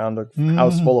behave around a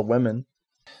house full of women.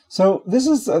 So this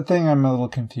is a thing I'm a little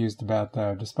confused about,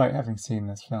 though, despite having seen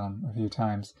this film a few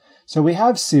times. So we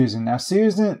have Susan. Now,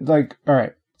 Susan, all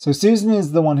right. So Susan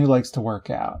is the one who likes to work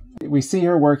out. We see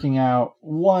her working out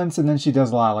once, and then she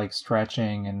does a lot of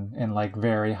stretching and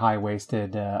very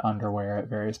high-waisted underwear at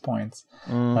various points.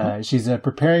 She's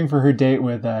preparing for her date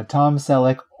with Tom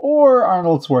Selleck or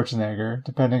Arnold Schwarzenegger,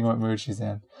 depending what mood she's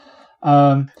in.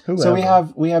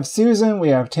 So we have Susan, we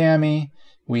have Tammy,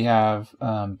 we have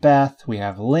Beth, we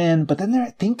have Lynn, but then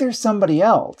I think there's somebody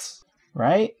else,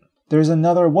 right? There's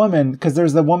another woman, because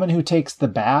there's the woman who takes the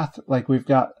bath. We've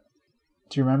got.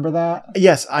 Do you remember that?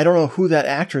 Yes, I don't know who that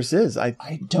actress is. I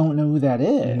don't know who that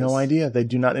is. No idea. They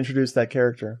do not introduce that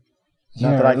character.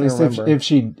 Not that I can remember.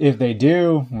 If they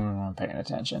do, we're not paying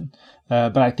attention.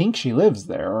 But I think she lives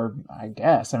there, or I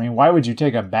guess. I mean, why would you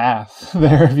take a bath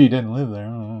there if you didn't live there? I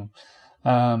don't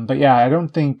know. But yeah, I don't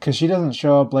think, because she doesn't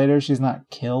show up later, she's not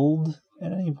killed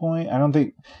at any point.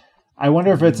 I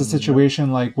wonder if it's a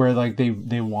situation where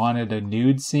they wanted a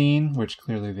nude scene, which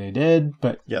clearly they did,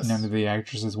 but none of the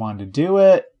actresses wanted to do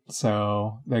it,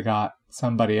 so they got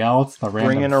somebody else, the random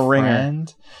Bring in a ringer.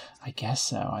 friend. I guess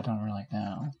so. I don't really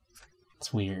know.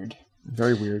 It's weird.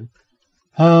 Very weird.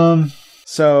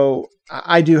 So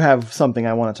I do have something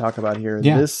I want to talk about here.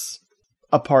 Yeah. This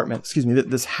apartment,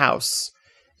 this house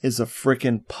is a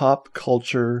freaking pop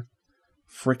culture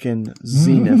frickin'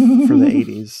 zenith for the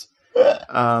 80s.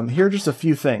 Here are just a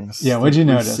few things. Yeah, what'd you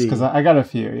notice? Because I got a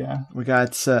few, yeah. We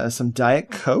got some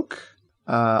Diet Coke.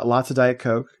 Lots of Diet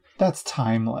Coke. That's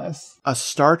timeless. A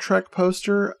Star Trek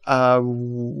poster. I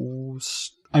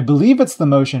believe it's the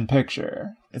motion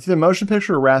picture. It's the motion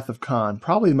picture or Wrath of Khan.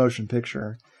 Probably the motion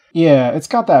picture. Yeah, it's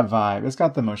got that vibe. It's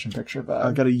got the motion picture vibe.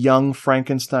 I got a Young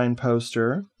Frankenstein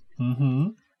poster. Mm-hmm.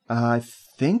 I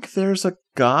think there's a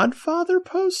Godfather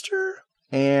poster.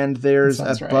 And there's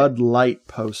a right. Bud Light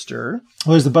poster.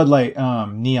 Well, there's the Bud Light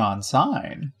neon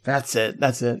sign. That's it.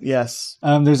 Yes.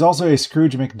 There's also a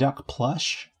Scrooge McDuck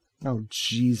plush. Oh,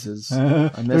 Jesus.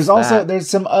 There's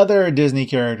some other Disney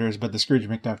characters, but the Scrooge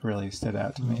McDuck really stood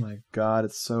out to me. Oh my God,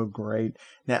 it's so great.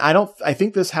 Now, I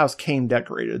think this house came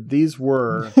decorated. These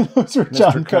were those were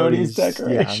John Cody's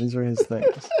decorations. Yeah, these are his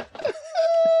things.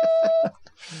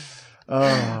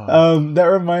 That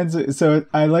reminds me. So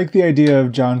I like the idea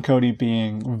of John Cody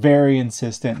being very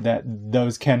insistent that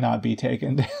those cannot be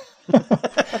taken.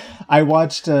 I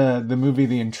watched the movie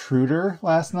The Intruder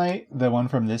last night, the one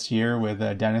from this year with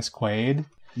Dennis Quaid.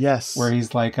 Yes, where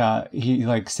he's like he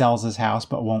sells his house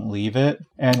but won't leave it,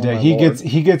 and he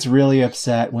gets really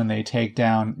upset when they take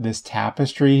down this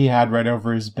tapestry he had right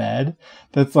over his bed.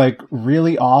 That's like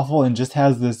really awful and just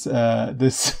has this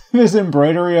this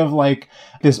embroidery of like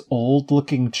this old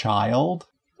looking child.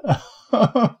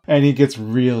 And he gets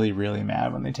really, really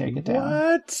mad when they take it down.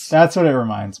 What? That's what it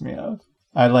reminds me of.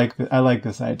 I like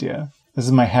this idea. This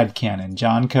is my headcanon.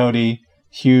 John Cody,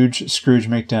 huge Scrooge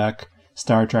McDuck,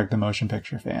 Star Trek the motion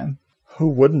picture fan. Who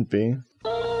wouldn't be?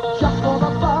 Just for the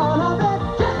fun of it,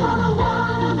 just for the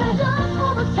wine of it, just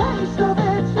for the taste of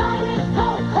it, Diet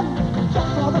Coke.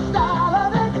 Just for the style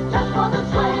of it, just for the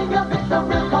swing of it, the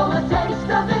real cola taste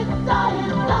of it,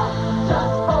 Diet Coke.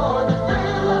 Just for the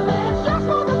thrill of it, just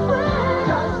for the thrill,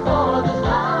 just for the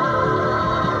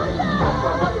style, just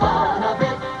for the fun of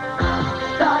it,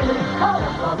 Diet Coke.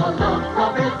 Just for the look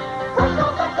of it, bring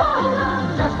on the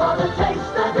fun, just for the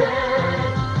taste of it.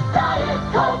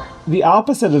 The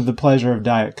opposite of the pleasure of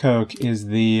Diet Coke is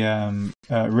the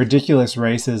ridiculous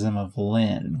racism of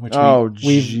Lynn, which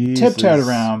we've tiptoed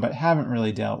around but haven't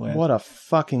really dealt with. What a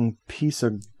fucking piece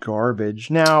of garbage.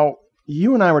 Now,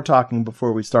 you and I were talking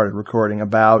before we started recording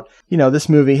about, this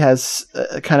movie has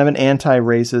kind of an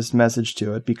anti-racist message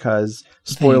to it because,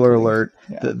 spoiler alert,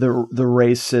 the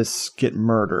racists get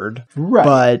murdered. Right.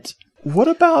 But what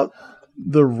about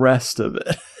the rest of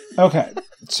it? Okay,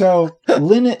 so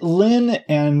Lynn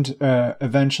and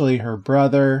eventually her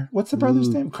brother, what's the brother's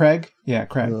name? Craig? Yeah,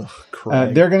 Craig. Ugh,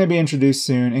 Craig. They're going to be introduced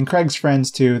soon, and Craig's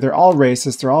friends too. They're all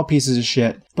racist, they're all pieces of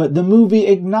shit, but the movie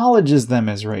acknowledges them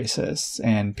as racists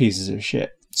and pieces of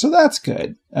shit. So that's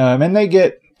good. And they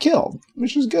get killed,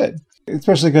 which is good.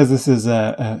 Especially because this is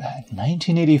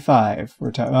 1985.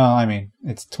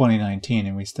 It's 2019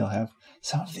 and we still have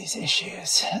some of these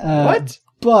issues. What?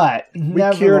 But we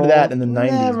cured that in the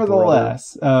 90s.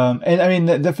 Nevertheless, and I mean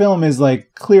the film is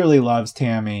like clearly loves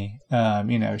Tammy.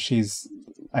 She's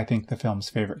I think the film's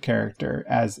favorite character,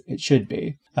 as it should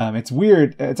be. It's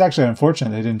weird. It's actually unfortunate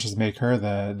they didn't just make her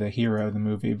the hero of the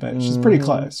movie, but she's pretty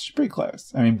close. She's pretty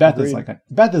close. I mean, Beth is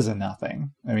a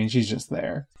nothing. I mean, she's just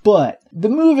there. But the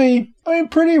movie,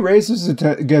 pretty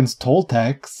racist against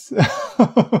Toltecs.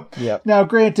 Yep. Now,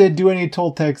 granted, do any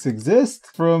Toltecs exist?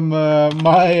 From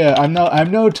I'm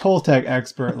no Toltec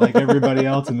expert like everybody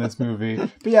else in this movie.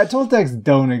 But yeah, Toltecs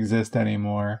don't exist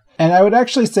anymore. And I would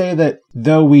actually say that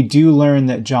though we do learn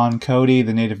that John Cody,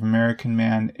 the Native American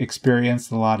man,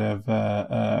 experienced a lot of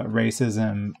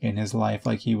racism in his life.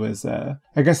 Like he was, I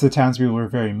guess the townspeople were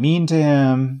very mean to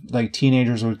him. Like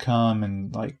teenagers would come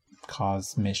and like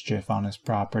cause mischief on his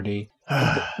property.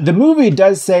 The movie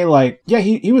does say like, yeah,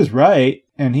 he was right.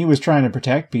 And he was trying to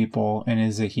protect people and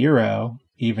is a hero,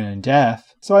 even in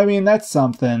death. So, I mean, that's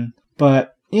something.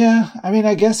 But yeah, I mean,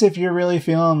 I guess if you're really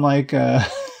feeling like,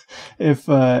 if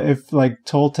like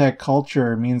Toltec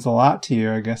culture means a lot to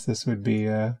you, I guess this would be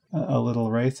a little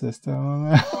racist. I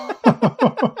don't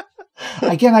know.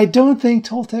 Again, I don't think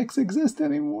Toltecs exist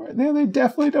anymore. They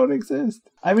definitely don't exist.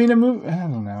 I mean, a movie, I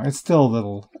don't know. It's still a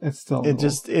little. It's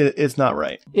not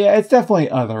right. Yeah, it's definitely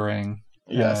othering.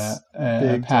 Yes.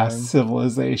 Past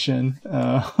civilization.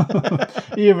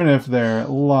 Even if they're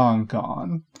long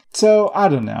gone. So, I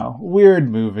don't know. Weird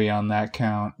movie on that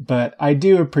count, but I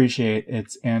do appreciate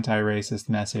its anti-racist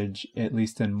message, at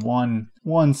least in one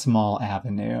small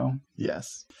avenue.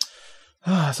 Yes.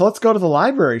 So let's go to the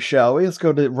library, shall we? Let's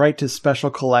go right to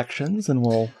special collections, and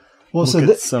we'll Well, Look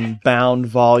at some bound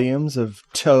volumes of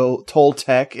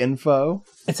Toltec info.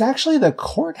 It's actually the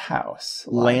courthouse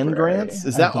Land library, grants?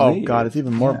 Is I that? Oh believe. god, it's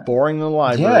even more boring than the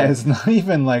library. Yeah, it's not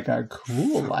even like a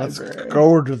cool Let's library.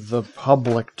 go to the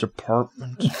public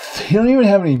department. They don't even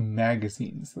have any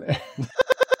magazines there.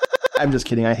 I'm just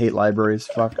kidding. I hate libraries.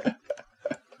 Fuck.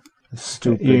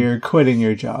 Stupid. You're quitting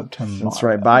your job tomorrow. That's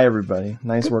right. Bye, everybody.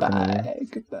 Nice working with you.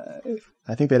 Goodbye.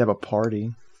 I think they'd have a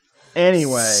party.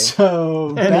 Anyway.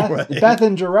 So Beth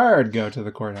and Gerard go to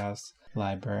the courthouse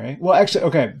library. Well, actually,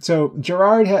 okay. So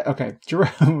Gerard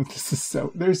Gerard.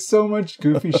 There's so much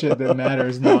goofy shit that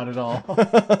matters not at all.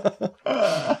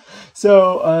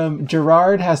 So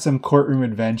Gerard has some courtroom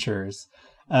adventures.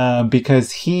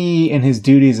 Because he, in his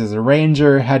duties as a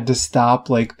ranger, had to stop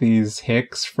like these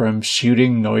hicks from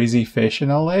shooting noisy fish in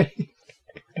a lake.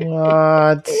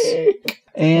 What?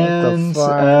 And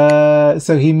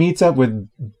so he meets up with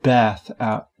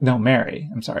Mary.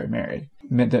 I'm sorry, Mary.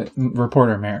 The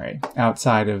reporter Mary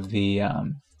outside of the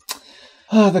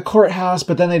courthouse.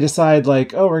 But then they decide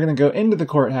like, oh, we're gonna go into the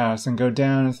courthouse and go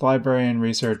down into the library and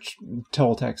research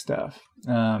Toltec stuff.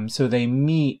 So they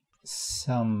meet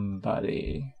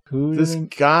somebody. This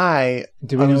guy,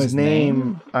 do we know his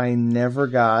name? I never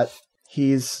got.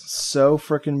 He's so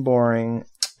freaking boring,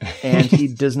 and he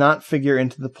does not figure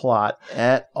into the plot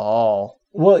at all.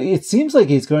 Well, it seems like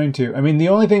he's going to. I mean, the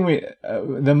only thing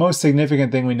the most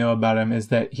significant thing we know about him is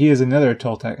that he is another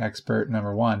Toltec expert,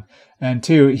 number one. And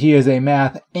two, he is a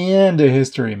math and a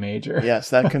history major. Yes,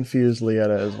 that confused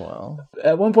Leetta as well.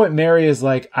 At one point, Mary is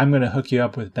like, I'm going to hook you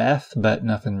up with Beth, but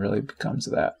nothing really comes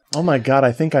of that. Oh my god,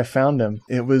 I think I found him.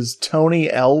 It was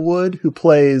Tony Elwood who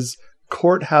plays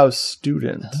Courthouse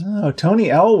Student. Oh,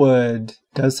 Tony Elwood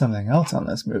does something else on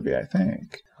this movie, I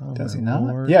think. Oh, does he not?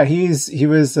 Lord. Yeah, he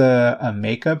was a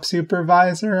makeup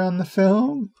supervisor on the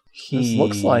film. This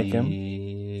looks like him.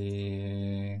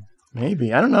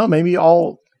 Maybe. I don't know. Maybe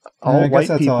all white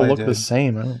people look the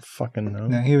same. I don't fucking know.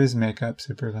 No, he was makeup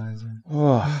supervisor.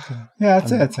 Oh, okay. Yeah,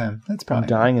 that's him. That's probably I'm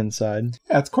dying inside.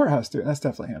 Yeah, it's Courthouse Student. That's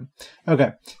definitely him.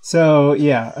 Okay, so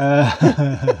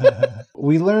yeah,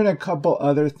 we learn a couple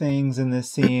other things in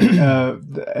this scene.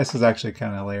 This was actually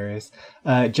kind of hilarious.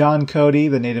 John Cody,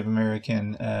 the Native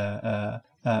American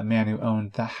man who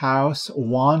owned the house,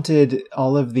 wanted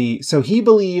all of so he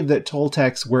believed that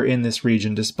Toltecs were in this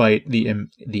region despite the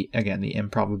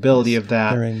improbability of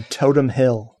that. They're in Totem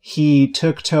Hill. He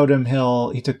took Totem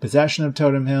Hill, he took possession of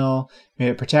Totem Hill, made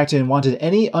it protected, and wanted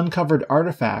any uncovered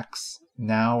artifacts,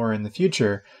 now or in the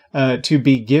future, to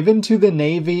be given to the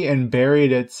Navy and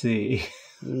buried at sea.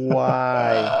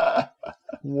 Why?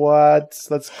 What?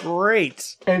 That's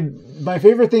great. And my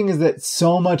favorite thing is that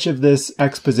so much of this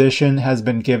exposition has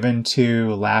been given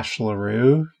to Lash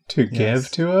LaRue to give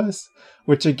to us,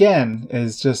 which again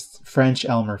is just French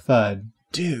Elmer Fudd.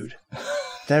 Dude,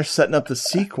 they're setting up the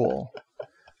sequel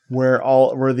where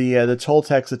the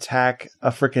Toltecs attack a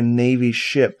freaking Navy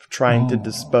ship trying to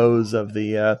dispose of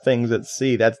the things at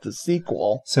sea. That's the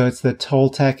sequel. So it's the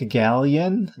Toltec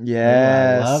galleon?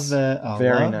 Yes. I love it.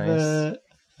 Very nice.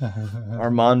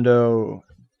 Armando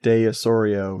de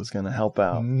Osorio was going to help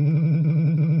out.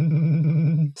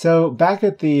 So back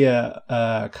at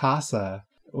the casa,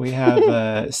 we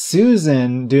have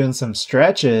Susan doing some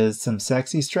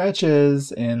sexy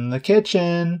stretches in the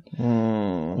kitchen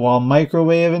while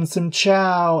microwaving some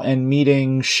chow and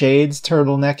meeting Shade's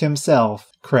turtleneck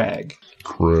himself, Craig.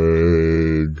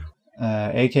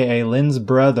 A.k.a. Lynn's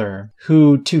brother,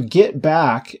 who, to get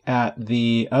back at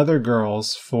the other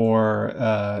girls for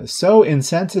so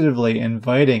insensitively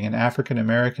inviting an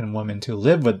African-American woman to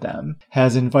live with them,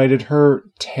 has invited her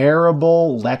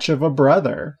terrible lech of a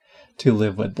brother to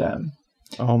live with them.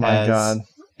 Oh my God.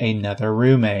 Another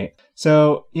roommate.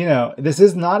 So, this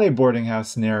is not a boarding house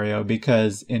scenario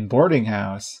because in boarding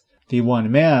house, the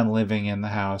one man living in the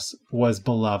house was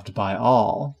beloved by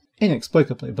all.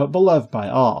 Inexplicably, but beloved by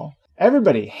all.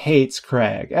 Everybody hates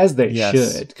Craig, as they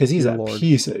should, because he's a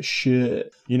piece of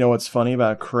shit. You know what's funny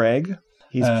about Craig?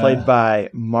 He's played by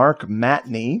Mark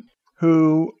Matney,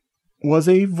 who was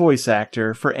a voice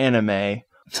actor for anime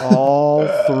all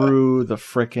through the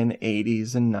frickin'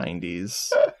 80s and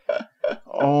 90s.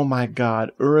 Oh my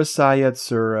god. Urusei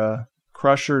Yatsura,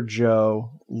 Crusher Joe,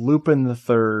 Lupin the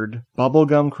Third,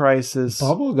 Bubblegum Crisis.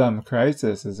 Bubblegum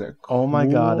Crisis is a cool Oh my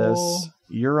goddess.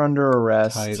 You're Under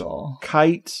Arrest. Title.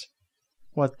 Kite.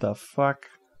 What the fuck?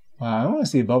 Wow, I want to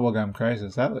see Bubblegum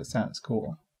Crisis. That sounds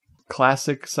cool.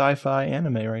 Classic sci-fi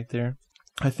anime right there.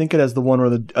 I think it has the one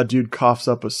where a dude coughs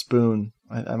up a spoon.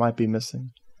 I might be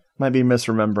missing. Might be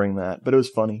misremembering that, but it was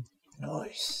funny.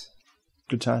 Nice.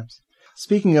 Good times.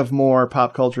 Speaking of more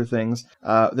pop culture things,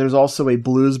 there's also a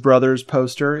Blues Brothers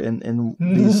poster in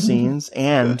these scenes,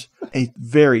 and a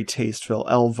very tasteful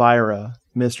Elvira,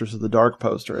 Mistress of the Dark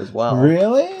poster as well.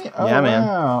 Really? Oh, yeah, man.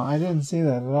 Wow. I didn't see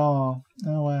that at all.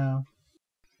 Oh, wow.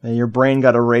 And your brain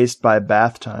got erased by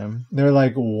bath time. They're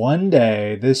like, one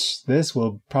day this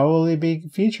will probably be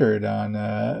featured on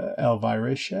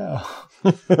Elvira's show.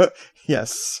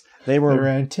 Yes. They were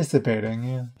anticipating,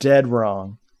 yeah. Dead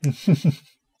wrong.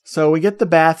 So we get the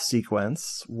bath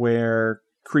sequence where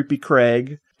creepy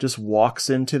Craig just walks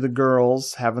into the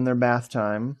girls having their bath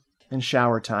time and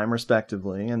shower time,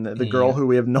 respectively. And the girl who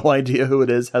we have no idea who it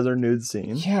is has her nude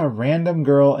scene. Yeah, random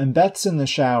girl. And Beth's in the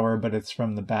shower, but it's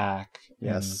from the back.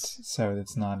 Yes. So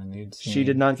it's not a nude scene. She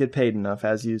did not get paid enough,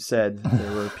 as you said.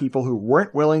 There were people who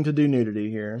weren't willing to do nudity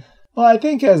here. Well, I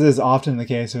think as is often the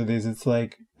case with these, it's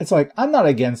like I'm not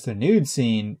against a nude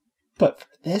scene, but for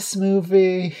this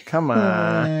movie, come on.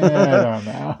 I don't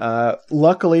know.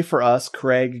 Luckily for us,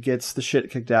 Craig gets the shit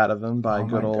kicked out of him by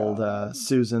good old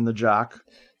Susan the jock.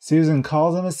 Susan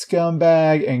calls him a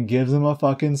scumbag and gives him a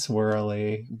fucking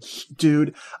swirly.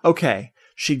 Dude, okay.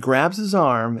 She grabs his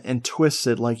arm and twists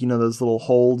it like, those little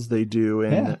holds they do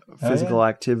in physical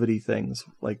activity things,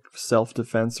 like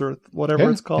self-defense or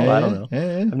whatever it's called. I don't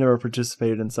know. I've never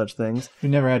participated in such things.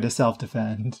 You've never had to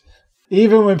self-defend.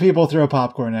 Even when people throw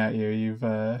popcorn at you, you've...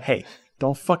 Hey,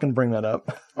 don't fucking bring that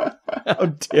up. How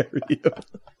dare you?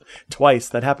 Twice.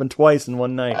 That happened twice in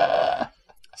one night.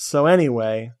 So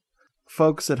anyway,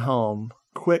 folks at home,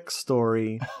 quick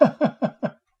story...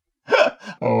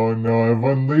 Oh no, I've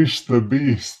unleashed the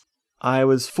beast. I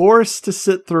was forced to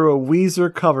sit through a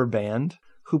Weezer cover band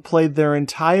who played their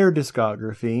entire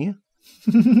discography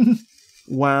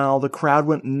while the crowd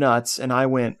went nuts and I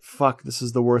went, fuck, this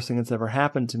is the worst thing that's ever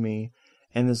happened to me.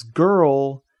 And this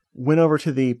girl went over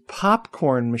to the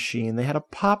popcorn machine. They had a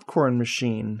popcorn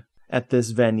machine at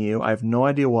this venue. I have no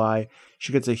idea why.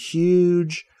 She gets a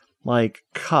huge,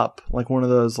 cup, like one of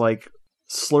those,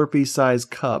 Slurpee-sized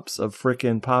cups of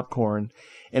frickin' popcorn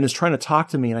and is trying to talk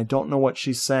to me, and I don't know what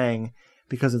she's saying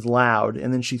because it's loud.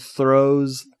 And then she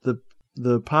throws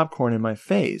the popcorn in my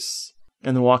face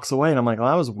and then walks away. And I'm like, well,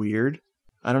 that was weird.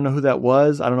 I don't know who that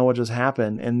was. I don't know what just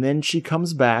happened. And then she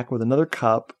comes back with another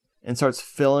cup and starts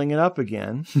filling it up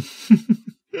again.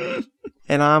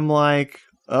 And I'm like,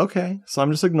 okay. So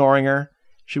I'm just ignoring her.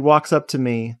 She walks up to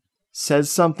me,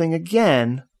 says something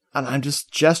again, and I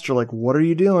just gesture like, what are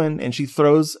you doing? And she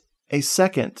throws a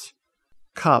second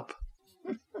cup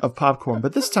of popcorn.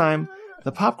 But this time,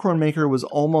 the popcorn maker was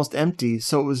almost empty,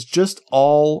 so it was just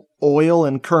all oil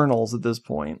and kernels at this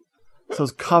point. So it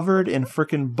was covered in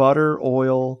frickin' butter,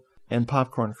 oil, and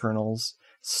popcorn kernels.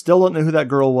 Still don't know who that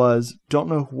girl was. Don't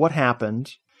know what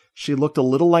happened. She looked a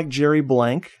little like Jerry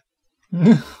Blank.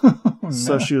 Oh, no.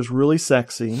 So she was really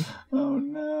sexy. Oh,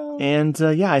 no. And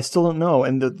I still don't know.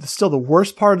 And the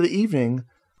worst part of the evening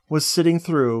was sitting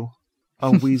through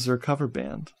a Weezer cover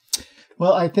band.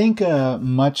 Well, I think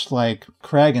much like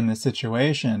Craig in this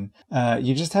situation,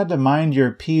 you just had to mind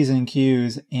your P's and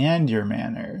Q's and your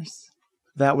manners.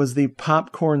 That was the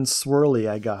popcorn swirly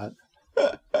I got.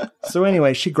 So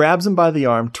anyway, she grabs him by the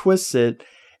arm, twists it,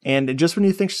 and just when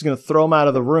you think she's going to throw him out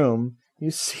of the room, you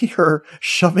see her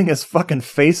shoving his fucking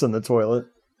face in the toilet.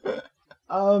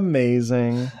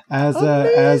 Amazing.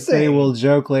 As they will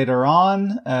joke later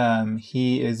on,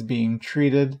 he is being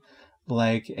treated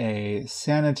like a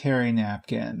sanitary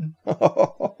napkin.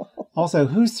 Also,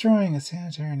 who's throwing a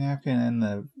sanitary napkin in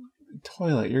the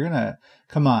toilet? You're gonna...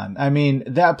 Come on. I mean,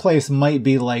 that place might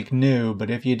be new, but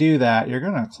if you do that, you're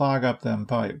gonna clog up them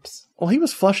pipes. Well, he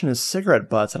was flushing his cigarette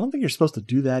butts. I don't think you're supposed to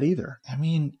do that either. I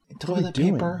mean, toilet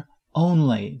paper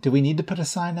only. Do we need to put a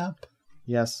sign up?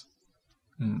 Yes.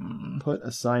 Put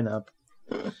a sign up.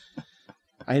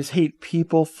 I just hate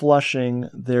people flushing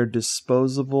their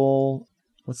disposable...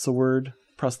 What's the word?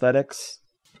 Prosthetics?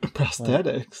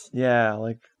 Prosthetics?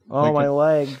 My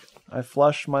leg. I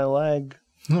flushed my leg.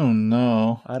 Oh,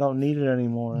 no. I don't need it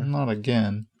anymore. Not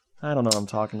again. I don't know what I'm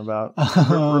talking about.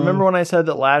 Remember when I said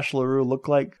that Lash LaRue looked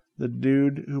like the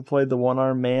dude who played the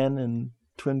one-armed man in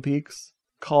Twin Peaks?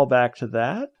 Call back to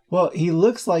that? Well, he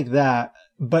looks like that,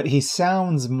 but he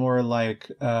sounds more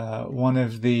like one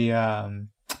of the...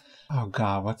 oh,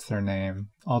 God, what's their name?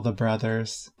 All the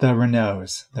brothers. The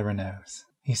Renaults.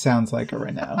 He sounds like a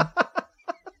Renault.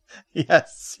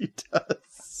 Yes, he does.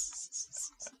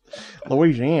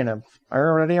 Louisiana.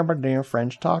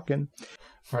 French talking.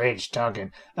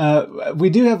 We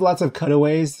do have lots of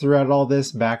cutaways throughout all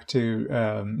this back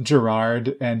to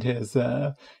Gerard and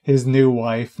his new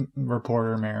wife,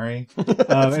 reporter Mary.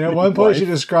 And at one point she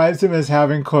describes him as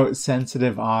having, quote,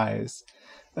 sensitive eyes.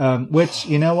 Which,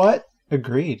 you know what?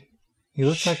 Agreed. He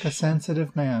looks like a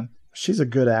sensitive man. She's a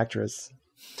good actress.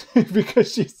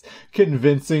 Because she's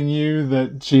convincing you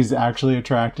that she's actually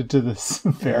attracted to this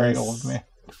very old man.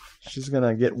 She's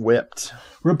gonna get whipped.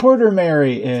 Reporter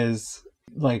Mary is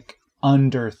like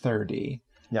under 30.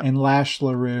 Yep. And Lash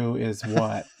LaRue is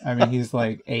what? I mean, he's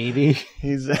like 80.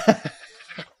 He's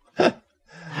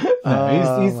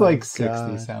he's like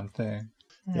 60 something.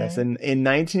 Yes, in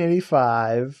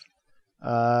 1985,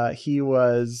 he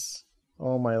was,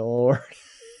 oh my lord,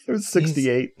 it was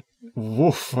 68.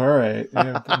 Woof, all right.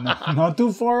 Yeah, not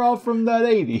too far off from that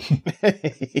 80.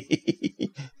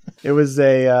 It was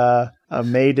a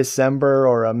May December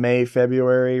or a May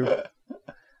February,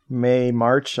 May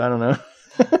March, I don't know.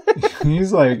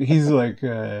 he's like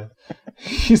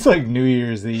New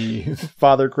Year's Eve.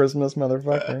 Father Christmas,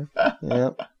 motherfucker.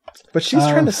 Yeah. But she's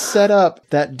trying to set up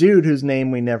that dude whose name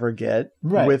we never get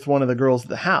with one of the girls at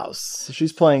the house. So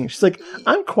she's like,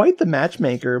 I'm quite the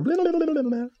matchmaker. Blah, blah, blah, blah,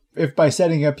 blah. If by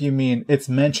setting up you mean it's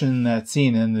mentioned in that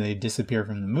scene and they disappear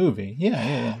from the movie.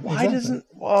 Yeah. Why doesn't...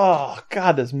 Oh,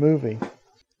 God, this movie.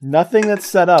 Nothing that's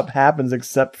set up happens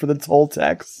except for the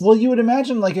Toltecs. Well, you would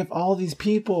imagine, like, if all these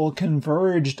people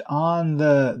converged on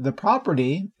the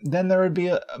property, then there would be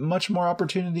a much more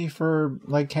opportunity for,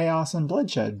 like, chaos and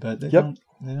bloodshed. But they don't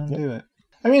do it.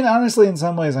 I mean, honestly, in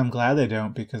some ways, I'm glad they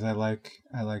don't because I like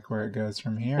where it goes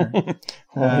from here.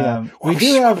 We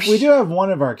do have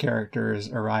one of our characters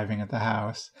arriving at the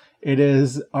house. It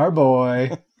is our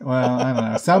boy. Well, I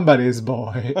don't know, somebody's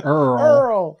boy,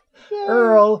 Earl.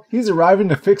 Earl. He's arriving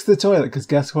to fix the toilet because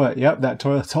guess what? Yep, that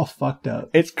toilet's all fucked up.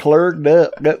 It's clogged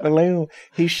up.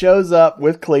 He shows up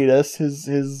with Cletus,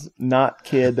 his not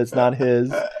kid that's not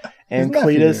his, and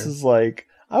Cletus is like,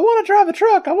 I want to drive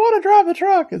the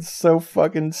truck. It's so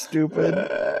fucking stupid.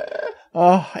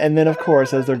 Oh, and then of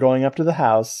course, as they're going up to the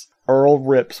house, Earl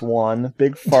rips one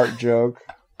big fart joke.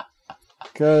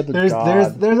 Good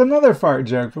God. There's another fart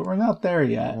joke, but we're not there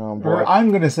yet. Oh, boy. Or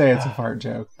I'm gonna say it's a fart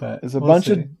joke, but there's a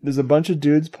bunch of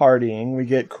dudes partying. We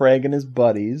get Craig and his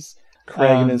buddies,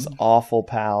 and his awful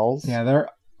pals. Yeah, they're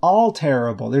all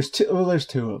terrible. There's two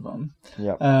of them.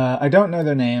 Yep. I don't know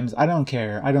their names. I don't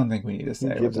care. I don't think we need to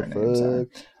say what their names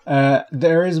are.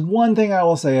 There is one thing I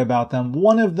will say about them.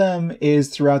 One of them is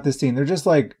throughout the scene, they're just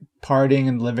like partying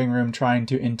in the living room trying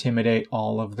to intimidate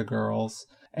all of the girls.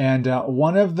 And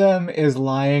one of them is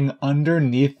lying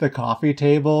underneath the coffee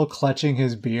table clutching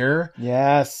his beer.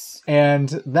 Yes. And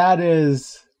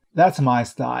that's my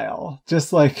style.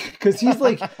 Just like, because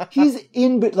he's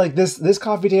in, but like this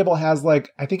coffee table has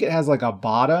like, I think it has like a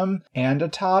bottom and a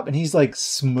top, and he's like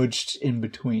smooched in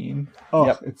between. Oh,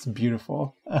 yep. It's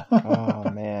beautiful.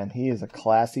 Oh man, he is a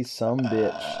classy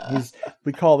sumbitch.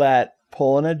 We call that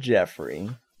pulling a Jeffrey.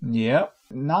 Yep.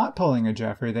 Not pulling a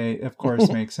Jeffrey. They, of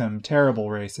course, make some terrible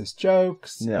racist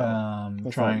jokes,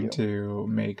 trying to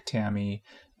make Tammy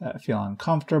feel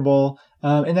uncomfortable.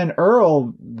 And then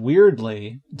Earl,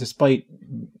 weirdly, despite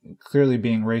clearly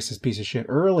being racist piece of shit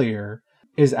earlier,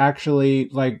 is actually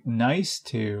like nice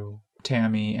to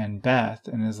Tammy and Beth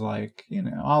and is like,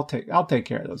 I'll take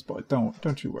care of those boys.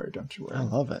 Don't you worry. I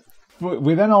love it.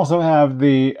 We then also have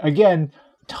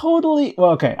totally.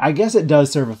 Well, okay. I guess it does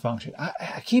serve a function.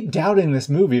 I keep doubting this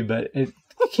movie, but it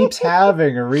keeps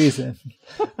having a reason.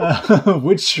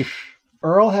 Which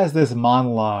Earl has this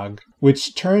monologue,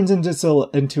 which turns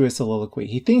into a soliloquy.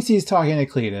 He thinks he's talking to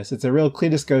Cletus. It's a real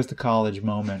Cletus goes to college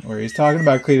moment where he's talking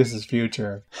about Cletus's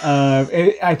future.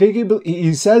 I think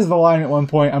he says the line at one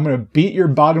point, "I'm going to beat your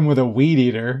bottom with a weed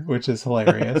eater," which is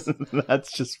hilarious.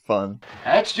 That's just fun.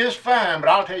 That's just fine, but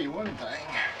I'll tell you one thing.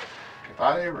 If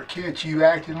I ever catch you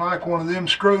acting like one of them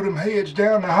scrotum heads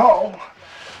down the hall,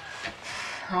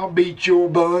 I'll beat your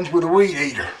buns with a weed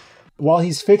eater. While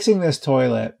he's fixing this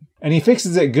toilet, and he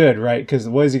fixes it good, right? Because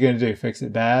what is he going to do? Fix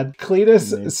it bad?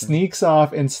 Cletus sneaks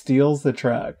off and steals the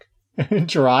truck and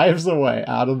drives away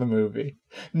out of the movie,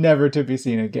 never to be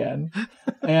seen again.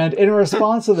 And in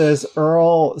response to this,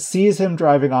 Earl sees him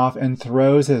driving off and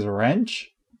throws his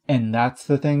wrench. And that's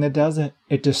the thing that does it.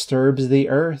 It disturbs the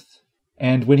earth.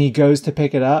 And when he goes to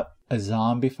pick it up, a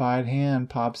zombified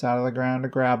hand pops out of the ground to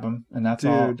grab him. And that's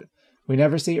all. We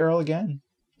never see Earl again.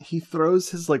 He throws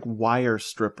his like wire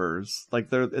strippers.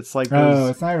 It's like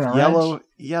it's not even a yellow. wrench?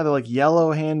 Yeah, they're like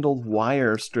yellow handled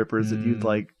wire strippers that you'd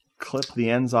like clip the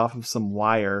ends off of some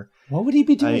wire. What would he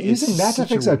be doing using that to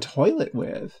fix a toilet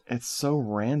with? It's so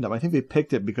random. I think they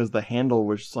picked it because the handle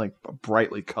was like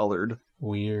brightly colored.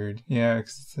 Weird. Yeah,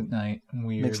 because it's at night.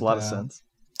 Weird. Makes a lot of sense.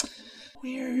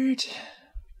 Weird.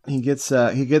 He gets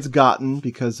gotten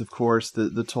because, of course, the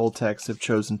Toltecs have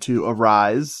chosen to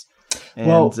arise And,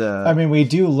 well, I mean, we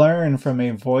do learn from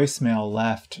a voicemail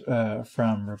left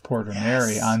from reporter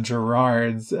Mary on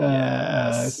Gerard's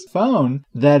phone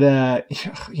that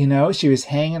she was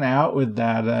hanging out with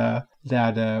that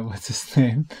what's his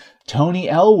name, Tony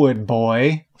Elwood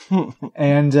boy,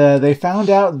 and they found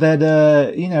out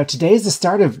that today's the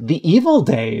start of the evil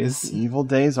days. The evil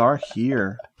days are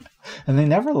here, and they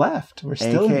never left. We're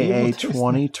still AKA in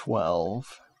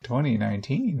 2012.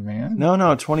 2019, man. No,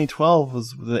 2012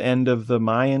 was the end of the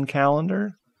Mayan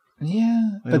calendar.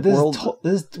 Yeah, but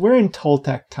we're in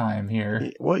Toltec time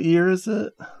here. What year is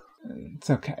it?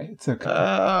 It's okay. It's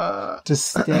okay. Just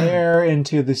stare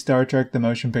into the Star Trek the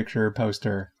motion picture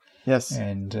poster. Yes.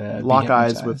 And lock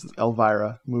eyes with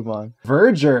Elvira. Move on.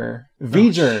 V'ger.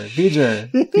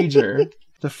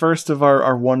 The first of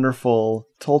our wonderful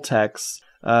Toltecs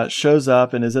shows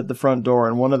up and is at the front door,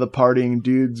 and one of the partying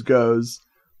dudes goes,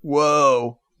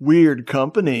 "Whoa, weird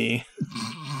company."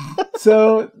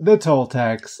 So, the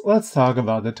Toltecs. Let's talk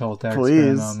about the Toltecs for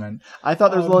a moment. I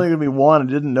thought there was only going to be one. I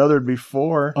didn't know there'd be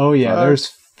 4. Oh, yeah, there's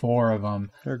 4 of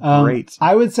them. They're great.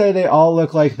 I would say they all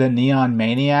look like the Neon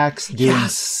Maniacs doing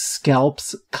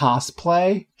Scalp's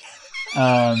cosplay.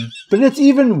 But it's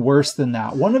even worse than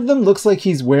that. One of them looks like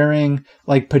he's wearing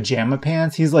like pajama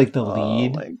pants. He's like the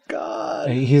lead. Oh my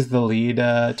god. He's the lead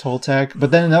Toltec.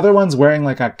 But then another one's wearing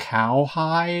like a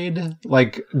cowhide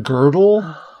like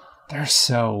girdle. They're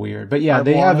so weird. But yeah,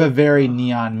 they have a very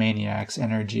Neon Maniacs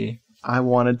energy. I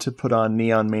wanted to put on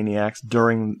Neon Maniacs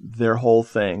during their whole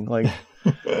thing. Like,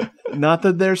 not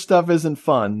that their stuff isn't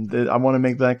fun. I want to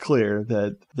make that clear,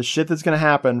 that the shit that's going to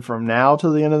happen from now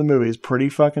till the end of the movie is pretty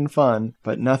fucking fun,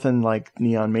 but nothing like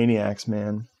Neon Maniacs,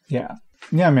 man. Yeah.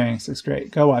 Neon Maniacs is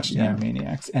great. Go watch Neon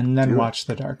Maniacs and then watch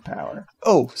The Dark Power.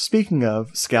 Oh, speaking of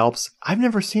Scalps, I've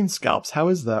never seen Scalps. How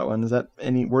is that one? Is that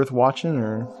any worth watching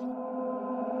or?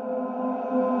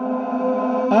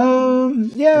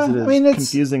 Yeah. Is it as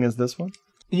confusing as this one?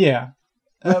 Yeah.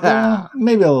 Well,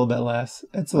 maybe a little bit less.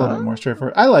 It's a little bit more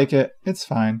straightforward. I like it. It's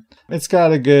fine. It's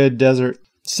got a good desert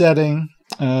setting.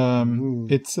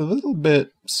 It's a little bit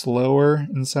slower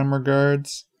in some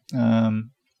regards. But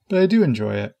I do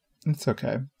enjoy it. It's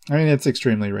okay. I mean, it's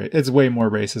extremely it's way more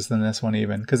racist than this one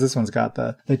even, because this one's got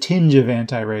the tinge of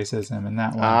anti-racism, and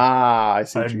that one I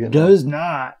see what you're getting does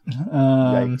not.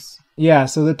 Yikes. Yeah,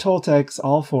 so the Toltecs,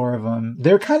 all 4 of them,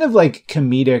 they're kind of like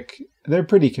comedic. They're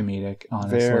pretty comedic,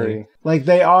 honestly. Very. Like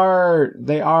they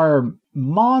are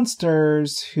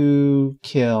monsters who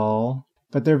kill,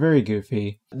 but they're very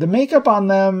goofy. The makeup on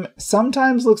them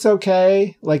sometimes looks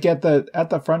okay. Like at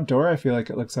the front door, I feel like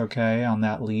it looks okay on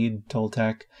that lead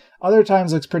Toltec. Other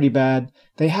times looks pretty bad.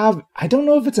 They have, I don't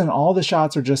know if it's in all the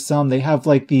shots or just some, they have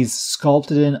like these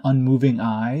sculpted in unmoving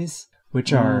eyes,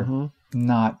 which are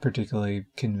not particularly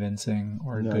convincing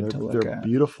or good to look at. They're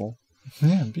beautiful.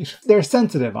 Yeah, beautiful. They're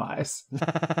sensitive eyes.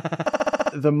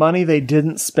 The money they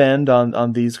didn't spend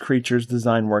on these creatures'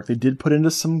 design work, they did put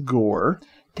into some gore.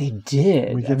 They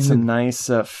did. We get some nice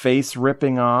face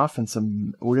ripping off,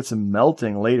 and we'll get some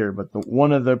melting later, but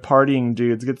one of the partying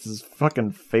dudes gets his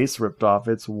fucking face ripped off.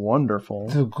 It's wonderful.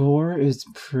 The gore is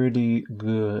pretty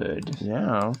good.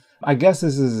 Yeah. I guess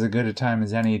this is as good a time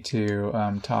as any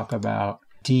to talk about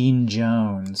Dean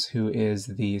Jones, who is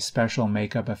the special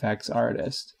makeup effects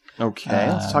artist. Okay,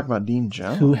 let's talk about Dean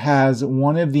Jones. Who has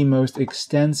one of the most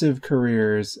extensive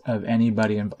careers of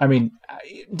anybody. I mean,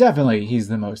 definitely he's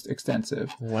the most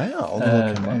extensive. Wow.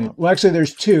 Well, actually,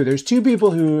 there's 2. There's 2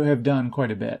 people who have done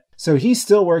quite a bit. So he's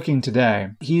still working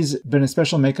today. He's been a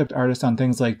special makeup artist on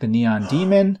things like The Neon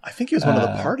Demon. I think he was one of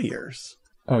the partiers.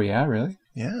 Oh, yeah? Really?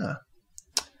 Yeah.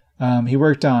 He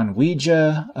worked on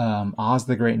Ouija, Oz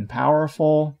the Great and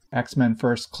Powerful, X-Men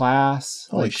First Class.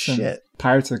 Holy shit.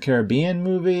 Pirates of the Caribbean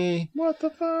movie. What the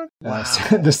fuck? Wow.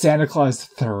 The Santa Claus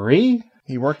 3.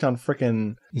 He worked on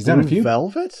frickin' He's done a few.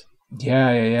 Velvet?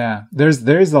 Yeah. There's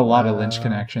a lot of Lynch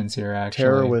connections here, actually.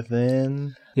 Terror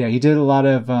Within. Yeah, he did a lot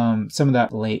of some of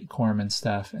that late Corman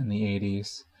stuff in the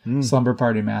 80s. Slumber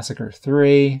Party Massacre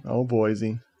 3. Oh,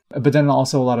 Boise. But then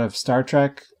also a lot of Star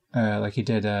Trek. Like he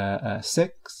did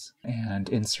 6 and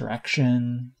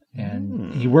Insurrection.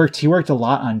 And he worked a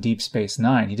lot on Deep Space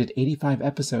Nine. He did 85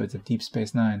 episodes of Deep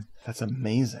Space Nine. That's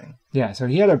amazing. Yeah, so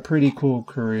he had a pretty cool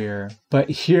career. But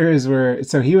here is where...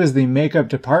 So he was the makeup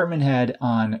department head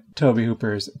on Tobe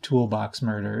Hooper's Toolbox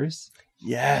Murders.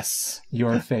 Yes.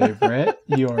 Your favorite.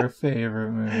 Your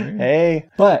favorite movie. Hey,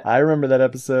 but I remember that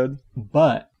episode.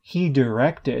 But he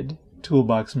directed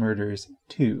Toolbox Murders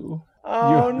 2.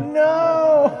 Oh,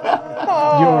 no!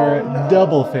 Your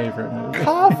double favorite movie.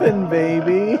 Coffin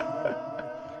Baby!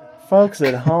 Folks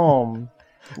at home,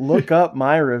 look up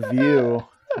my review.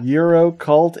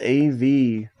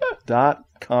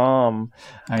 EuroCultAV.com.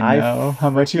 I know how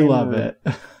much you love it.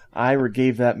 I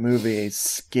gave that movie a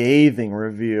scathing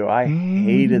review. I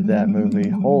hated that movie.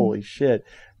 Holy shit.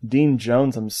 Dean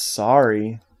Jones, I'm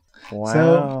sorry. Wow.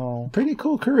 So, pretty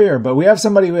cool career, but we have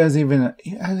somebody who has even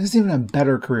a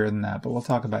better career than that, but we'll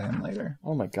talk about him later.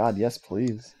 Oh my god, yes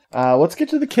please. Let's get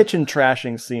to the kitchen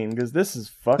trashing scene, because this is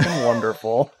fucking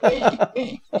wonderful.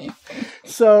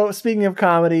 So, speaking of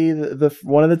comedy, the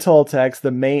one of the Toltecs,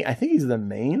 I think he's the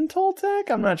main Toltec?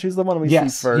 I'm not sure, he's the one we see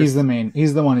first. Yes, he's the main.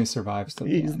 He's the one who survives.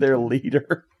 He's their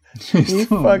leader. He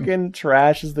fucking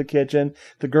trashes the kitchen.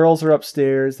 The girls are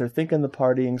upstairs. They're thinking the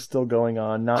partying's still going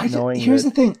on, knowing. Here's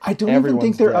the thing. I don't even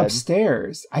think they're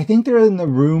upstairs. I think they're in the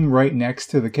room right next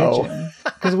to the kitchen.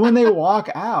 Because when they walk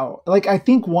out, I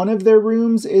think one of their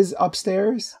rooms is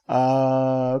upstairs.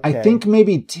 Okay. I think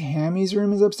maybe Tammy's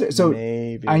room is upstairs. So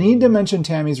maybe. I need to mention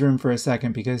Tammy's room for a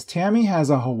second, because Tammy has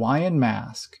a Hawaiian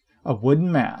mask, a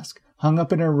wooden mask, hung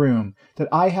up in her room that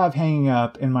I have hanging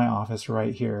up in my office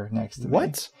right here next to me.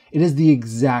 What? It is the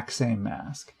exact same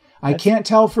mask. I can't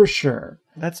tell for sure.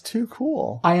 That's too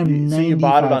cool. I am 95% So you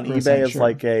bought it on eBay as sure.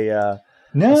 like a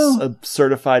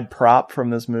certified prop from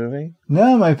this movie?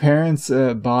 No, my parents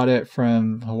bought it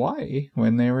from Hawaii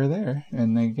when they were there,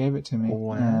 and they gave it to me.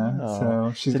 Wow.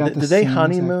 So she's got the Did they same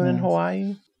honeymoon in exact mask.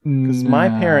 Hawaii? Because my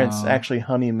parents actually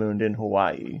honeymooned in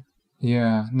Hawaii.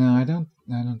 Yeah, no, I don't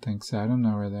think so. I don't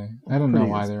know where I don't know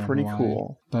why they're pretty in Hawaii.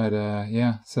 cool. But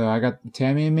yeah, so I got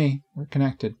Tammy and me. We're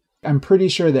connected. I'm pretty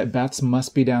sure that Beth's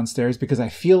must be downstairs, because I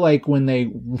feel like when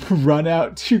they run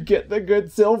out to get the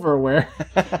good silverware,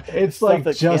 it's like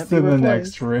just in the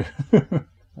next room.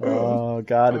 Oh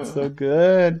God, it's so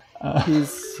good.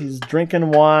 He's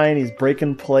drinking wine. He's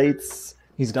breaking plates.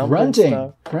 He's grunting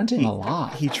a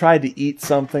lot. He tried to eat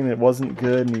something that wasn't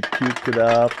good, and he puked it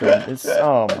up. And it's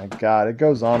oh my God, it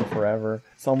goes on forever.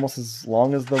 It's almost as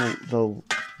long as the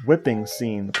whipping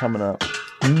scene coming up.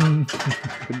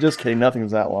 But just kidding,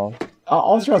 nothing's that long.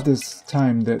 All throughout this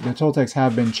time, the Toltecs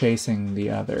have been chasing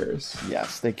the others.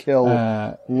 Yes, they kill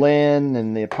Lynn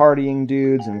and the partying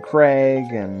dudes and Craig,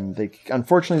 and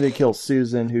unfortunately they kill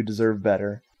Susan, who deserved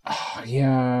better. Oh,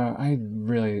 yeah, I'm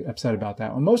really upset about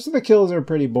that one. Most of the kills are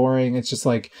pretty boring. It's just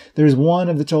like, there's one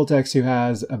of the Toltecs who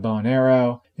has a bow and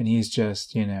arrow, and he's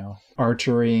just,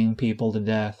 archerying people to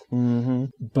death. Mm-hmm.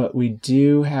 But we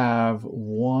do have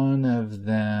one of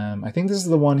them. I think this is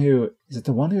the one who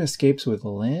escapes with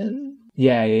Lynn?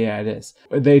 Yeah, it is.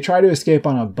 They try to escape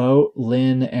on a boat,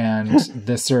 Lynn and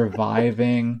the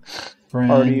surviving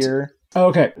friend. Partier.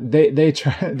 Okay, they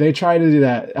try to do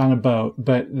that on a boat,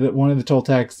 but one of the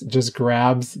Toltecs just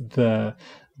grabs the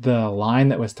line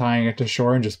that was tying it to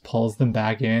shore and just pulls them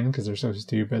back in, because they're so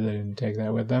stupid they didn't take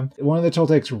that with them. One of the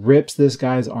Toltecs rips this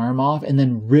guy's arm off and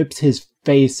then rips his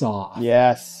face off.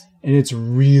 Yes. And it's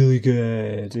really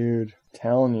good. Dude,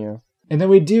 telling you. And then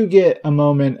we do get a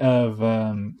moment of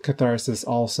catharsis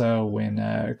also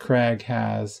when Craig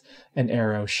has an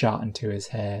arrow shot into his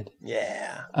head.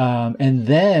 Yeah. And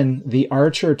then the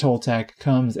archer Toltec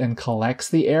comes and collects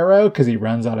the arrow because he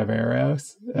runs out of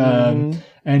arrows.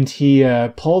 And he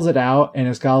pulls it out, and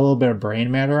it's got a little bit of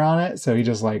brain matter on it. So he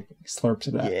just slurps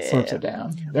it up, slurps it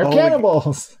down. They're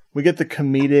cannibals. We get the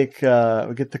comedic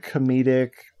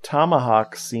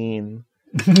tomahawk scene.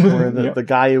 Where the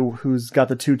guy who's got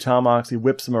the two tomahawks, he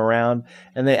whips them around,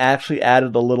 and they actually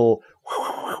added a little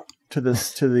to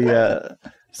the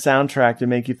soundtrack to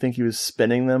make you think he was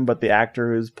spinning them, but the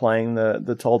actor who's playing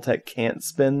the Toltec can't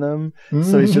spin them,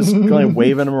 so he's just going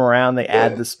waving them around. They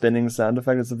add the spinning sound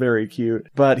effect. It's very cute.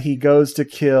 But he goes to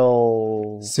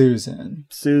kill Susan,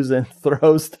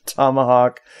 throws the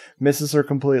tomahawk, misses her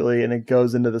completely, and it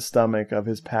goes into the stomach of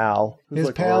his pal.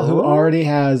 His pal who already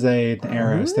has an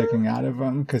arrow sticking out of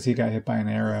him because he got hit by an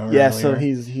arrow. Yeah,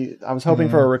 earlier. so I was hoping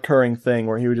for a recurring thing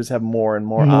where he would just have more and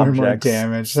more objects and more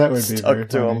damage. That would be stuck very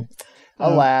to funny. him.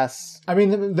 Alas. I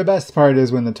mean, the best part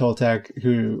is when the Toltec,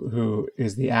 who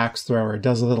is the axe thrower,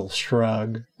 does a little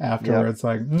shrug afterwards,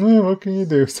 like, what can you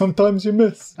do? Sometimes you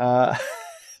miss. The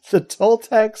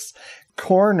Toltecs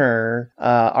corner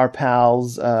our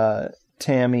pals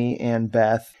Tammy and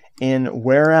Beth in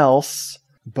where else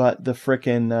but the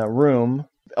frickin' room.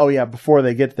 Oh yeah, before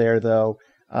they get there though,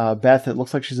 Beth, it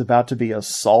looks like she's about to be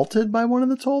assaulted by one of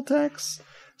the Toltecs.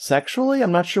 Sexually,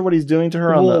 I'm not sure what he's doing to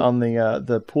her on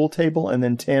the pool table, and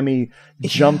then Tammy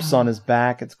jumps on his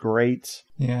back. It's great.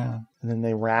 Yeah. And then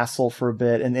they wrestle for a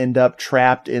bit and end up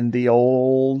trapped in the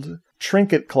old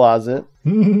trinket closet,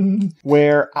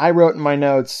 where I wrote in my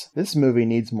notes, this movie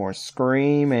needs more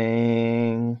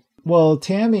screaming. Well,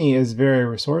 Tammy is very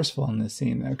resourceful in this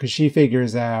scene, though, because she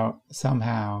figures out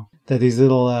somehow that these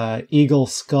little eagle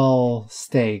skull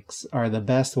steaks are the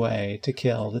best way to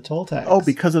kill the Toltecs. Oh,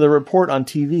 because of the report on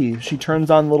TV. She turns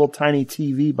on little tiny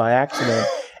TV by accident,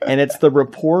 and it's the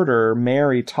reporter,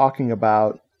 Mary, talking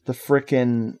about the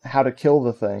frickin' how to kill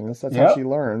the things. That's how she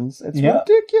learns. It's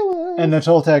ridiculous. And the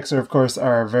Toltecs, of course,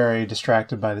 are very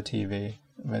distracted by the TV.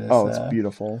 It's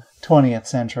beautiful. 20th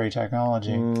century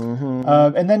technology.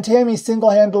 And then Tammy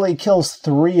single-handedly kills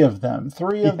 3 of them.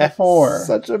 3 of the 4.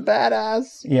 Such a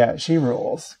badass. Yeah, she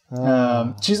rules.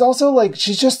 She's also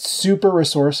she's just super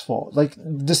resourceful.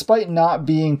 Despite not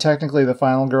being technically the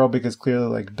final girl, because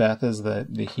clearly Beth is the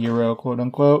hero, quote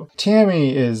unquote,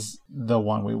 Tammy is the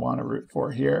one we want to root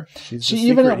for here. She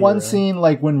even at one scene,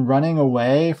 when running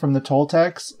away from the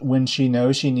Toltecs, when she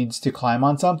knows she needs to climb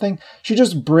on something, she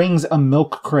just brings a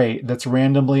milk crate that's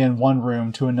randomly in one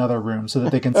room to another room so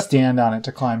that they can stand on it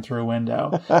to climb through a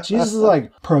window. She's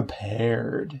just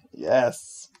prepared.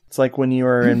 Yes. It's like when you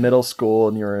were in middle school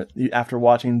and after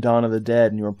watching Dawn of the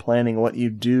Dead and you were planning what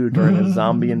you'd do during a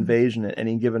zombie invasion at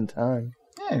any given time.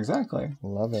 Yeah, exactly.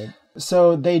 Love it.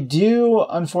 So they do,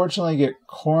 unfortunately, get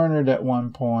cornered at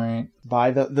one point.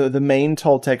 By the main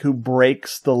Toltec, who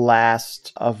breaks the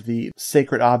last of the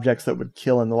sacred objects that would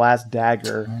kill him, the last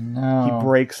dagger. I know. He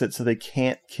breaks it so they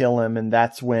can't kill him, and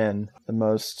that's when the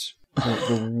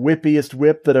whippiest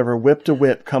whip that ever whipped a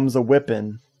whip comes a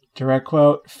whippin'. Direct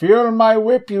quote, "Feel my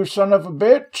whip, you son of a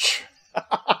bitch."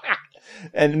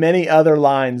 And many other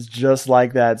lines just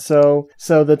like that. So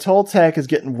the Toltec is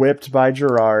getting whipped by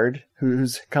Gerard,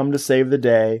 who's come to save the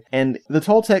day. And the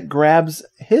Toltec grabs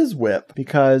his whip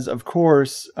because, of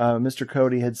course, Mr.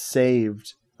 Cody had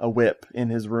saved a whip in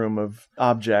his room of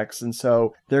objects. And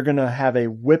so they're going to have a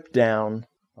whip down,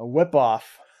 a whip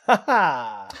off. Ha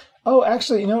ha! Oh,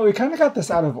 actually, we kind of got this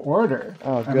out of order.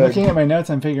 Oh, good. I'm looking at my notes,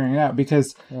 I'm figuring it out,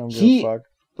 because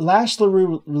Lash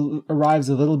LaRue arrives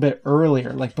a little bit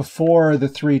earlier, before the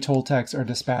 3 Toltecs are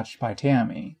dispatched by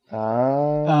Tammy.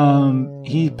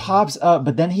 He pops up,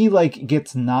 but then he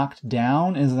gets knocked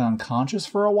down and is unconscious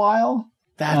for a while.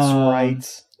 That's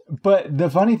right. But the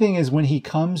funny thing is, when he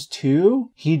comes to,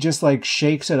 he just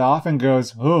shakes it off and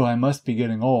goes, "Oh, I must be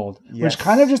getting old," which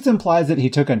kind of just implies that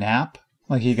he took a nap,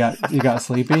 he got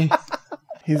sleepy.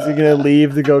 He's gonna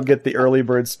leave to go get the early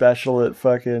bird special at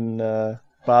fucking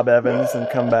Bob Evans and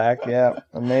come back. Yeah,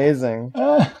 amazing.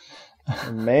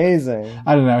 Amazing.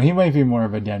 I don't know. He might be more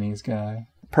of a Denny's guy.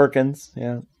 Perkins,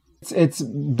 yeah. It's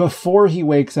before he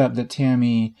wakes up that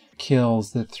Tammy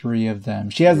kills the 3 of them.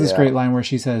 She has this great line where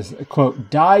she says, quote,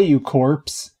 "Die, you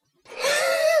corpse."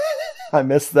 I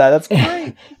missed that. That's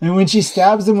great. And when she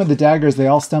stabs them with the daggers, they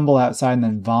all stumble outside and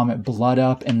then vomit blood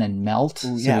up and then melt.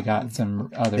 Ooh, so we got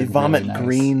some other. They vomit really nice,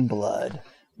 green blood.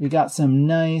 We got some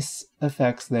nice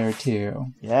effects there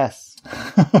too. Yes.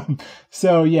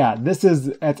 So yeah,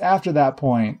 it's after that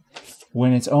point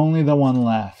when it's only the one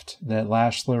left that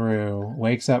Lash LaRue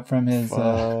wakes up from his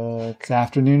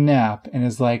afternoon nap and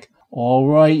is like, "All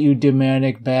right, you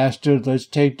demonic bastard, let's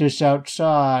take this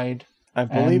outside." I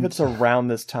believe it's around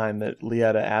this time that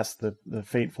Lietta asked the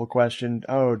fateful question,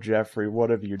 "Oh, Jeffrey, what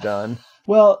have you done?"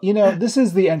 Well, this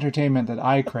is the entertainment that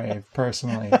I crave,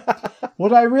 personally.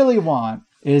 What I really want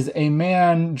is a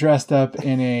man dressed up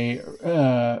in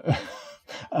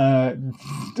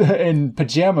in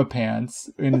pajama pants,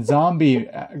 in zombie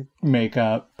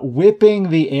makeup, whipping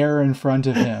the air in front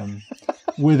of him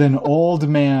with an old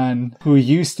man who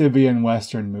used to be in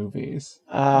Western movies.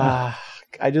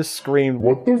 I just screamed,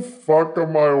 "What the fuck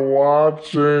am I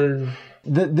watching?"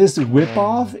 This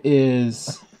whip-off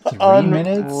is 3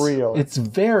 minutes. It's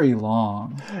very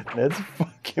long. It's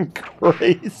fucking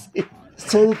crazy.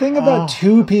 So the thing about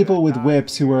 2 people with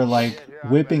whips who are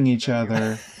whipping each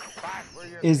other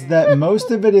is that most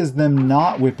of it is them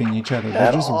not whipping each other.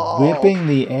 They're just whipping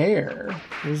the air.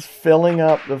 Just filling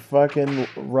up the fucking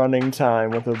running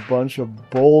time with a bunch of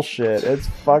bullshit. It's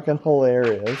fucking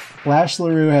hilarious. Lash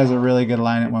LaRue has a really good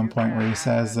line at one point where he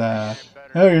says, "Oh,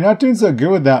 you're not doing so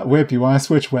good with that whip. You want to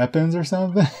switch weapons or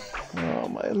something?" Oh,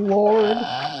 my lord.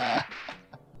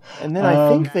 And then I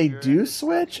think they do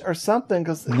switch or something,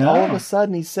 because all of a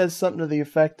sudden he says something to the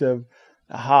effect of,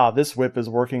 "Aha, this whip is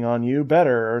working on you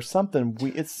better," or something.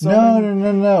 It's so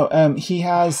No. He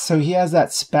has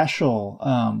that special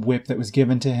whip that was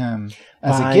given to him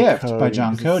as a gift by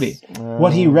John Cody.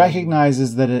 What he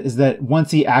recognizes is that once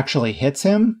he actually hits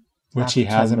him, which he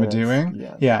hasn't been doing,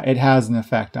 it has an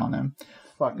effect on him.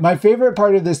 My favorite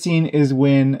part of this scene is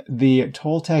when the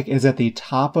Toltec is at the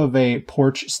top of a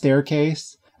porch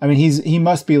staircase. He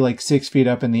must be 6 feet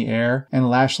up in the air, and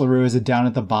Lash LaRue is down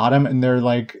at the bottom, and they're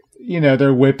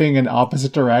they're whipping in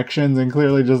opposite directions and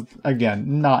clearly just,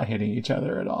 again, not hitting each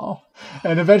other at all.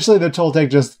 And eventually the Toltec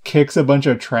just kicks a bunch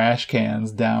of trash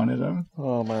cans down at him.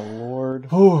 Oh, my Lord.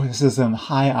 Oh, this is some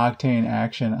high-octane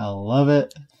action. I love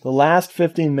it. The last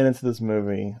 15 minutes of this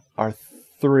movie are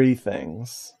three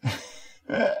things.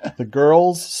 The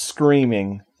girls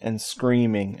screaming and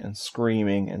screaming and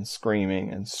screaming and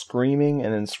screaming and screaming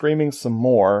and then screaming some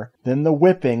more. Then the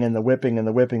whipping and the whipping and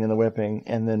the whipping and the whipping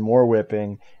and then more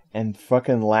whipping. And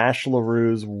fucking Lash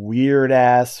LaRue's weird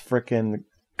ass freaking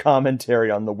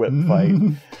commentary on the whip fight.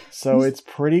 So it's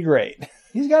pretty great.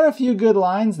 He's got a few good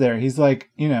lines there. He's like,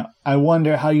 I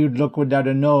wonder how you'd look without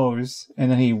a nose. And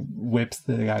then he whips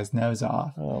the guy's nose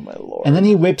off. Oh, my Lord. And then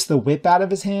he whips the whip out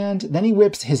of his hand. Then he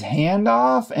whips his hand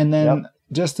off. And then,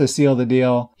 just to seal the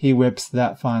deal, he whips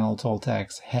that final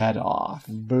Toltec's head off.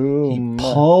 Boom. He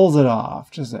pulls it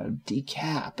off. Just a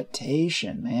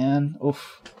decapitation, man.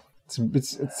 Oof.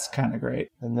 It's kind of great.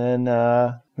 And then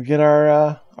we get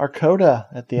our coda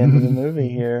at the end of the movie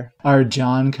here. Our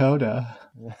John Coda.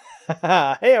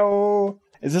 Hey-o!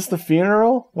 Is this the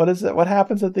funeral? What is it? What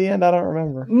happens at the end? I don't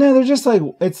remember. No, they're just like,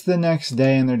 it's the next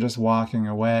day and they're just walking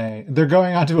away. They're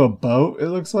going onto a boat, it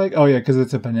looks like. Oh, yeah, because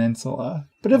it's a peninsula.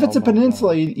 But if it's a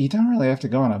peninsula, you don't really have to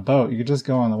go on a boat. You could just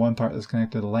go on the one part that's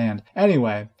connected to land.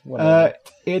 Anyway,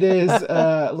 it is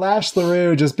Lash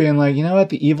LaRue just being like, you know what?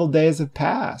 The evil days have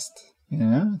passed.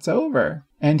 It's over.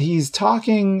 And he's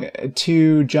talking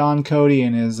to John Cody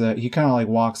and he kind of like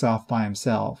walks off by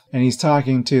himself. And he's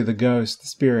talking to the ghost, the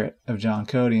spirit of John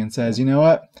Cody, and says, you know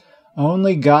what?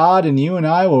 Only God and you and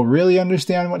I will really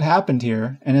understand what happened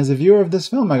here. And as a viewer of this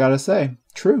film, I gotta say,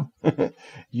 true.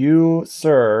 You,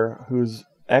 sir, whose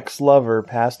ex-lover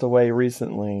passed away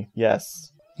recently,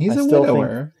 yes. He's a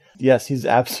widower. Yes, he's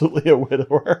absolutely a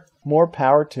widower. More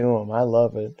power to him. I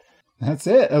love it. That's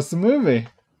it. That's the movie.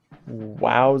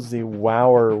 Wowzy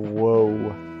wower whoa.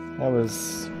 That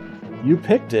was... You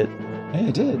picked it. Hey,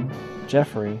 I did.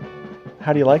 Jeffrey,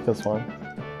 how do you like this one?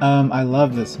 I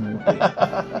love this movie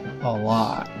a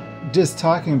lot. Just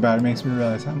talking about it makes me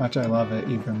realize how much I love it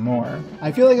even more.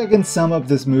 I feel like I can sum up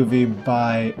this movie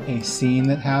by a scene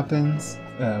that happens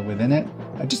within it.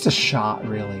 Just a shot,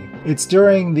 really. It's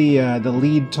during the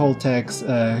lead Toltec's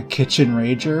kitchen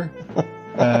rager.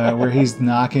 Where he's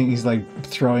like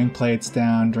throwing plates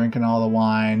down, drinking all the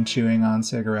wine, chewing on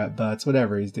cigarette butts,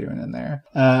 whatever he's doing in there.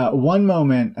 One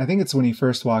moment, I think it's when he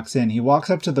first walks in, he walks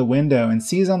up to the window and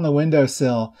sees on the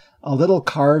windowsill a little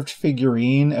carved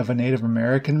figurine of a Native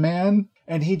American man.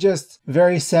 And he just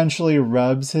very sensually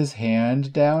rubs his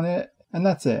hand down it. And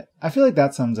that's it. I feel like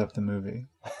that sums up the movie.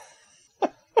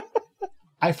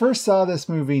 I first saw this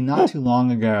movie not too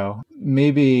long ago,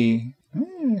 maybe...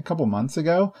 a couple months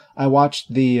ago. I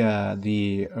watched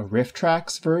the Riff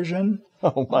Tracks version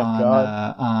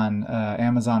on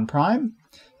Amazon Prime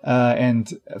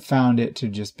and found it to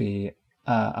just be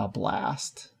a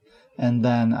blast. And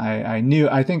then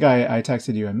I think I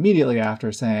texted you immediately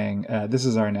after saying, this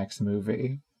is our next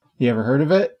movie. You ever heard of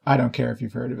it? I don't care if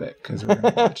you've heard of it because we're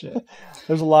going to watch it.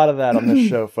 There's a lot of that on this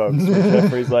show, folks.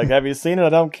 Jeffrey's like, have you seen it? I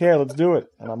don't care. Let's do it.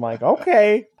 And I'm like,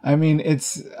 okay. I mean,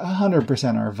 it's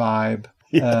 100% our vibe.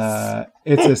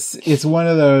 Yes. It's one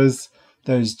of those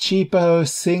cheapo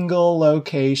single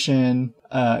location,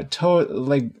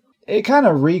 it kind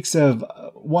of reeks of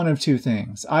one of two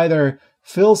things. Either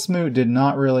Phil Smoot did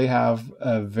not really have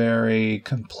a very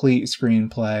complete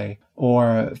screenplay,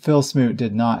 or Phil Smoot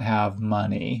did not have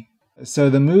money.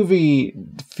 So the movie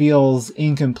feels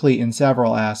incomplete in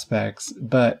several aspects,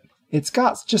 but it's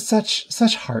got just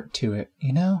such heart to it,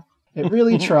 It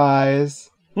really tries.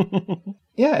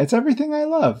 Yeah, it's everything I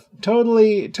love.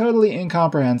 Totally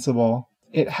incomprehensible.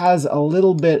 It has a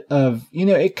little bit of,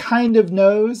 it kind of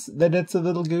knows that it's a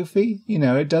little goofy.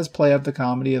 It does play up the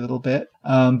comedy a little bit,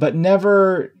 but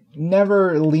never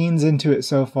leans into it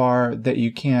so far that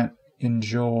you can't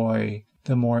enjoy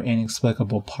the more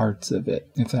inexplicable parts of it,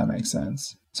 if that makes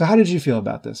sense. So how did you feel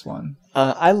about this one?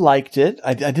 I liked it.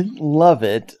 I didn't love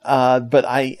it, but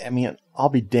I mean, I'll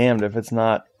be damned if it's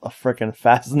not a freaking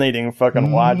fascinating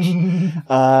fucking watch.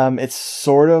 It's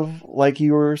sort of like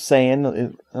you were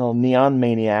saying, Neon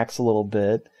Maniacs a little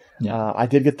bit. Yeah. I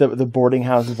did get the boarding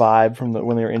house vibe from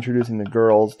when they were introducing the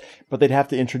girls, but they'd have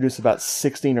to introduce about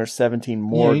 16 or 17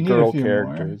 more girl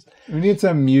characters. More. We need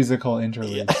some musical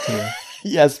interludes too.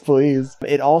 Yes, please.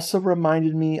 It also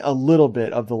reminded me a little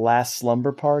bit of The Last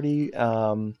Slumber Party.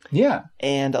 Yeah.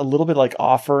 And a little bit like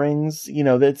Offerings.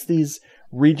 It's these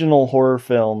regional horror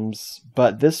films,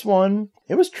 but this one,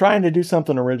 it was trying to do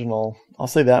something original. I'll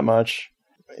say that much.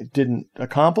 It didn't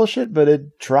accomplish it, but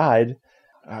it tried.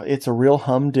 It's a real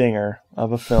humdinger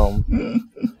of a film.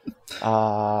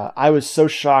 I was so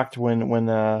shocked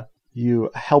when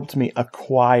you helped me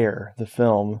acquire the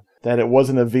film that it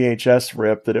wasn't a VHS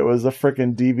rip, that it was a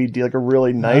freaking DVD, like a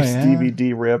really nice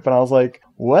DVD rip. And I was like,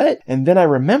 what? And then I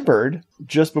remembered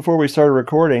just before we started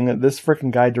recording that this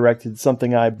freaking guy directed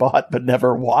something I bought but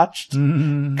never watched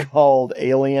called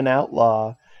Alien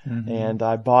Outlaw. And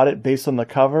I bought it based on the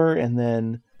cover and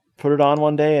then put it on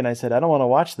one day and I said, I don't want to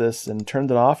watch this, and turned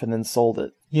it off and then sold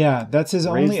it. Yeah, that's his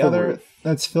only other.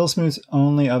 That's Phil Smoot's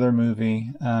only other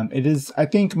movie. It is, I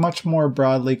think, much more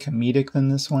broadly comedic than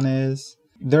this one is.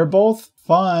 They're both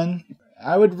fun.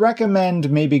 I would recommend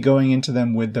maybe going into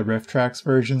them with the riff tracks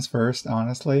versions first,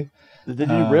 honestly. Did they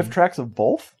do riff tracks of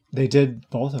both? They did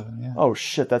both of them, yeah. Oh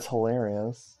shit, that's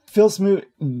hilarious. Phil Smoot,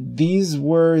 these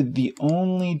were the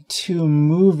only 2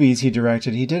 movies he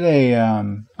directed. He did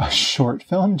a short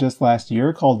film just last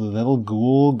year called The Little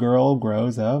Ghoul Girl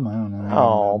Grows Up. I don't know.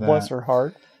 Oh, bless her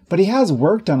heart. But he has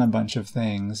worked on a bunch of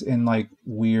things in like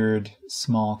weird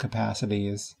small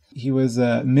capacities. He was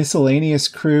a miscellaneous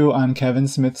crew on Kevin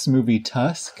Smith's movie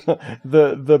Tusk.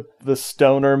 the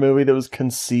stoner movie that was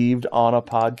conceived on a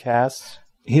podcast.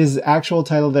 His actual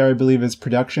title there, I believe, is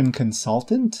production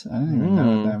consultant. I don't even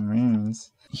know what that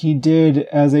means. He did,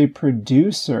 as a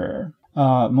producer,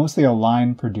 mostly a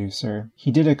line producer,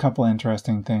 he did a couple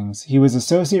interesting things. He was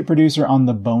associate producer on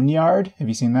The Boneyard. Have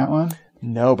you seen that one?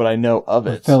 No, but I know of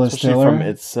it. Phyllis Especially Diller. from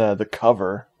its the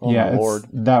cover. Oh, yeah, my Lord.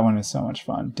 That one is so much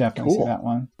fun. Definitely Cool. see that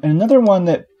one. And another one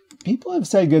that people have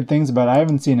said good things about, I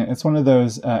haven't seen it. It's one of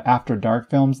those After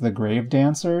Dark films, The Grave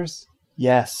Dancers.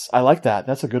 Yes, I like that.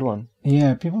 That's a good one.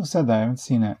 Yeah, people have said that. I haven't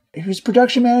seen it. He was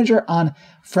production manager on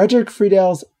Frederick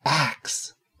Friedel's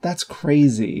Axe. That's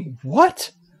crazy.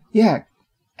 What? Yeah,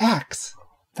 Axe.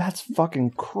 That's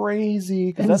fucking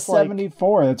crazy. In that's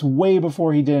 74. That's way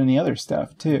before he did any other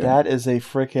stuff, too. That is a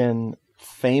freaking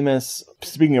famous,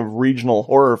 speaking of regional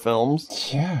horror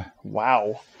films. Yeah.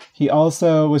 Wow. He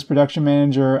also was production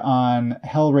manager on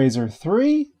Hellraiser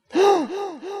 3.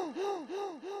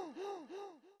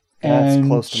 That's and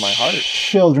close to my heart.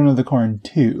 Children of the Corn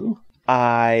 2.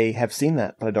 I have seen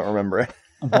that, but I don't remember it.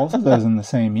 Both of those in the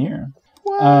same year.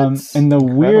 What? And the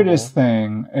weirdest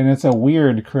thing, and it's a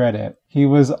weird credit, he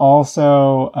was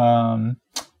also what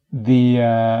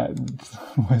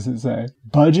does it say?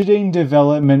 Budgeting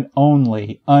development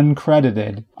only,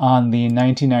 uncredited, on the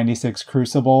 1996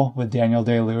 Crucible with Daniel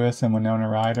Day-Lewis and Winona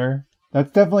Ryder.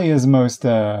 That's definitely his most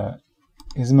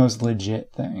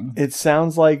legit thing. It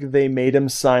sounds like they made him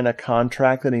sign a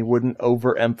contract and he wouldn't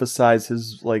overemphasize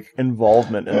his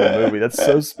involvement in the movie. That's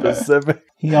so specific.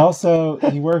 He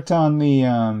worked on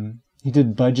the he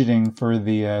did budgeting for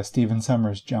the Stephen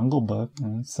Sommers Jungle Book.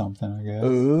 That's something, I guess.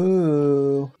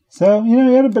 Ooh. So, he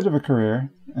had a bit of a career.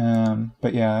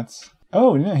 But yeah,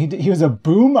 he was a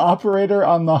boom operator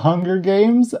on the Hunger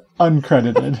Games,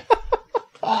 uncredited.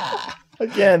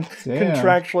 Again, Damn.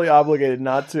 contractually obligated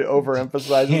not to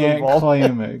overemphasize his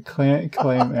involvement. Can't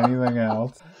claim anything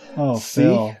else. Oh,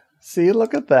 Phil. See,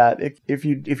 look at that. If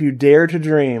you dare to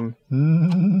dream.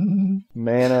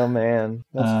 Man, oh man.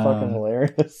 That's fucking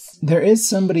hilarious. There is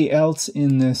somebody else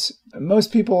in this.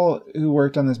 Most people who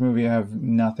worked on this movie have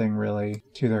nothing really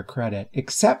to their credit,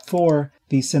 except for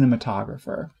the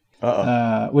cinematographer.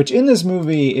 Which in this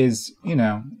movie is,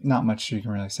 not much you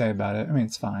can really say about it. I mean,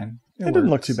 it's fine. It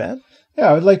didn't look too bad. Yeah,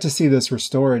 I would like to see this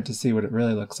restored to see what it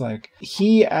really looks like.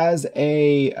 He, as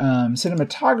a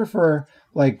cinematographer,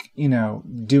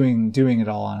 doing it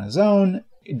all on his own,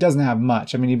 it doesn't have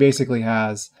much. I mean, he basically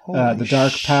has The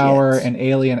Dark Power and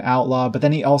Alien Outlaw, but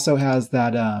then he also has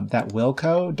that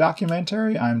Wilco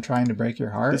documentary, I'm Trying to Break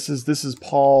Your Heart. This is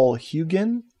Paul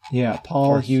Hugen? Yeah,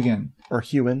 Paul Hugen. Or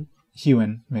Hewen.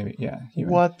 Hewen, maybe, yeah. Hewen.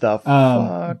 What the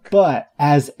fuck? But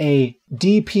as a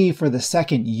DP for the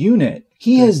second unit,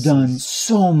 he has done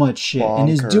so much shit and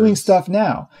is doing stuff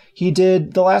now. He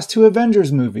did the last 2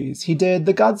 Avengers movies. He did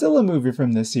the Godzilla movie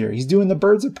from this year. He's doing the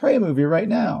Birds of Prey movie right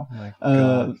now. Oh my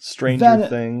God. Stranger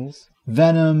Things.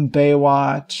 Venom,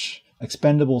 Baywatch,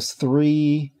 Expendables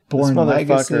 3, Born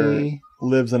Legacy.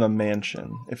 Lives in a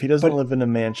mansion. If he doesn't live in a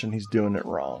mansion, he's doing it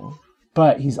wrong.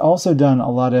 But he's also done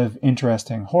a lot of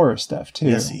interesting horror stuff, too.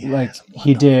 Yes, he has.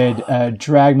 He did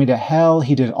Drag Me to Hell.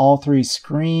 He did all 3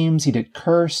 Screams. He did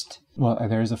Cursed. Well,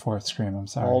 there's a 4th Scream. I'm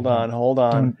sorry. Hold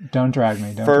on. Don't drag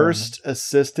me. First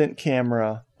assistant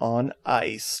camera on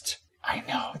Iced. I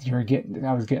know.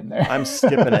 I was getting there. I'm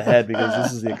skipping ahead because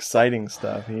this is the exciting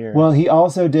stuff here. Well, he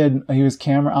also he was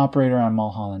camera operator on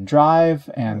Mulholland Drive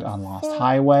and on Lost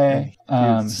Highway.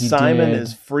 Simon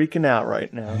is freaking out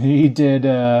right now. He did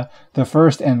the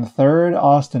first and third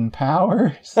Austin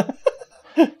Powers.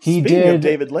 Speaking of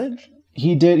David Lynch.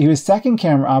 He was second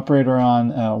camera operator on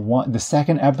the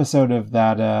second episode of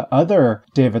that other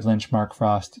David Lynch Mark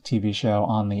Frost TV show,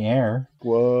 On the Air.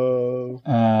 Whoa.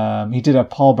 He did a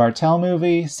Paul Bartel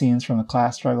movie, Scenes from the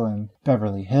Class Struggle in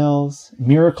Beverly Hills,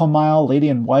 Miracle Mile, Lady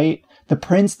in White, the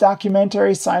Prince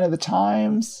documentary, Sign of the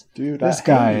Times. Dude, this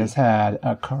guy has had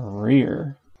a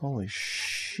career. Holy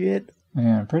shit.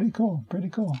 Yeah, pretty cool.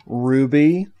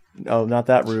 Ruby. Oh, not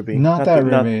that Ruby. Not that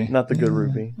Ruby. Not the good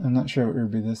Ruby. I'm not sure what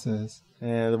Ruby this is.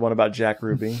 And the one about Jack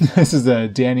Ruby. This is a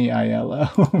Danny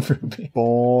Aiello Ruby.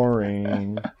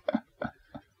 Boring.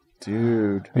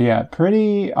 Dude. But yeah,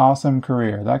 pretty awesome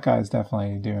career. That guy's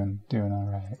definitely doing all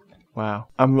right. Wow.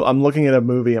 I'm looking at a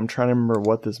movie. I'm trying to remember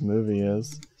what this movie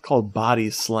is. It's called Body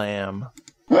Slam.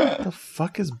 What the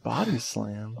fuck is Body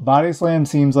Slam? Body Slam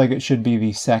seems like it should be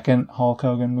the second Hulk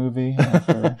Hogan movie.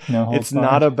 After No Holds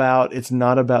Barred. It's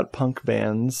not about punk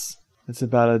bands. It's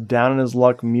about a down in his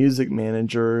luck music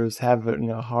manager who's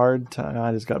having a hard time.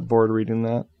 I just got bored reading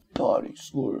that. Body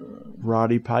Slam.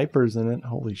 Roddy Piper's in it.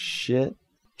 Holy shit.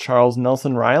 Charles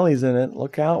Nelson Riley's in it.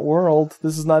 Look out, world.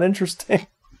 This is not interesting.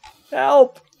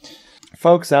 Help.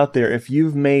 Folks out there, if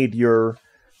you've made your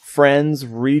friend's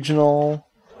regional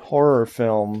horror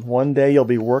film, one day you'll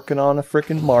be working on a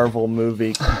frickin' Marvel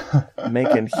movie,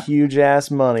 making huge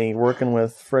ass money, working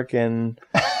with frickin'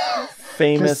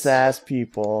 famous ass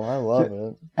people. I love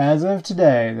it. As of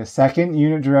today, the second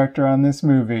unit director on this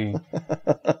movie.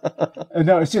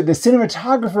 No, the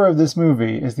cinematographer of this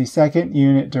movie is the second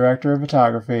unit director of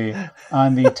photography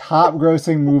on the top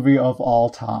grossing movie of all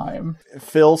time.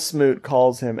 Phil Smoot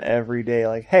calls him every day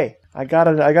like, hey, I got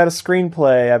a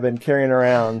screenplay I've been carrying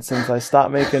around since I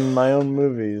stopped making my own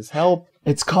movies. Help.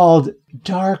 It's called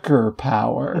Darker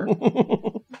Power.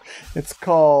 It's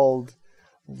called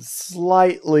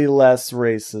Slightly Less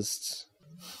Racist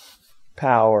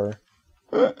Power.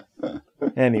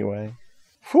 Anyway.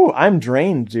 Whew, I'm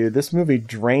drained, dude. This movie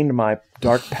drained my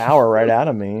dark power right out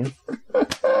of me.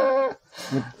 The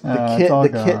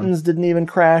kittens didn't even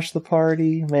crash the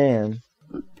party. Man.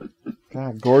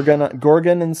 God, Gorgon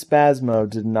and Spasmo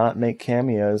did not make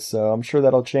cameos, so I'm sure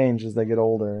that'll change as they get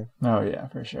older. Oh, yeah,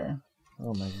 for sure.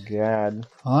 Oh, my God.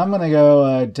 Well, I'm going to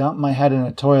go dump my head in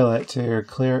a toilet to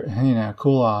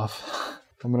cool off.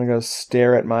 I'm going to go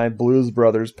stare at my Blues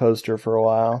Brothers poster for a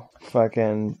while.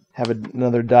 Fucking have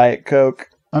another Diet Coke.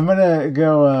 I'm going to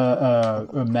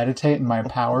go meditate in my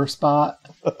power spot.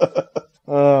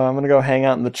 I'm going to go hang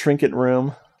out in the trinket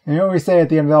room. You know what we say at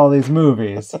the end of all these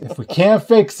movies? If we can't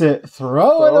fix it,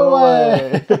 throw it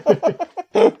away.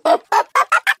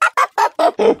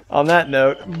 On that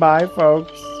note, bye,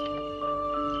 folks.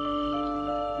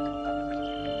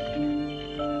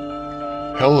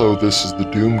 Hello, This is the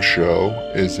Doom Show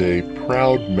is a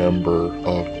proud member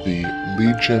of the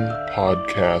Legion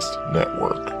Podcast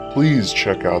Network. Please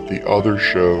check out the other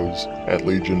shows at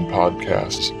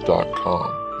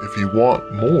legionpodcasts.com. If you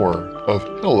want more of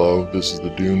Hello, This is the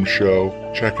Doom Show,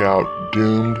 check out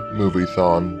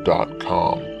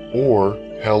doomedmoviethon.com or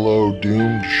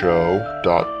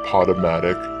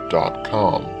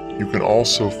hellodoomedshow.podomatic.com. You can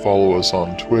also follow us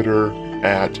on Twitter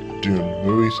at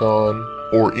doomedmoviethon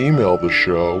or email the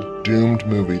show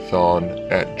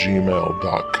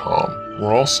doomedmoviethon@gmail.com.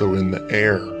 We're also in the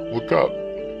air. Look up.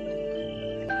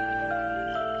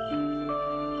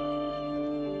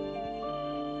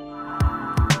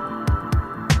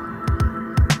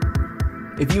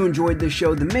 If you enjoyed this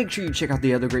show, then make sure you check out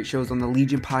the other great shows on the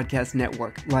Legion Podcast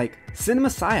Network, like Cinema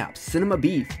Psyops, Cinema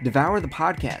Beef, Devour the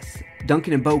Podcast,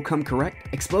 Duncan and Bo Come Correct,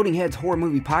 Exploding Heads Horror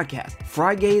Movie Podcast,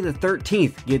 Friday the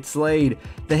 13th, Get Slayed,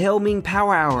 The Hellming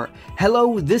Power Hour,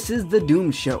 Hello, This is the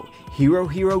Doom Show, Hero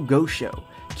Hero Go Show,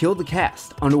 Kill the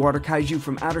Cast, Underwater Kaiju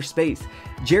from Outer Space,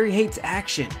 Jerry Hates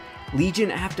Action, Legion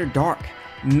After Dark,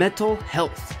 Mental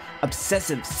Health,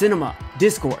 Obsessive Cinema,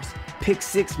 Discourse, Pick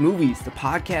 6 Movies, the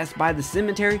podcast by The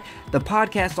Cemetery, the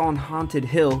podcast on Haunted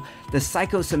Hill, the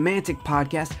Psychosemantic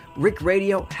Podcast, Rick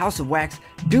Radio, House of Wax,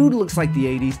 Dude Looks Like the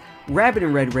 80s, Rabbit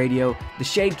and Red Radio, the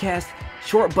Shadecast,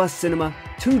 Short Bus Cinema,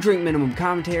 2 Drink Minimum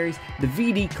Commentaries, the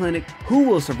VD Clinic, Who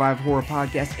Will Survive Horror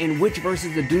Podcast, and Witch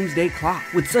vs. the Doomsday Clock.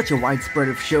 With such a wide spread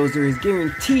of shows, there is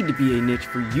guaranteed to be a niche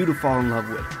for you to fall in love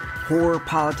with. Horror,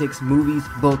 politics, movies,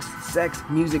 books, sex,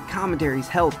 music, commentaries,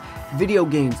 health, video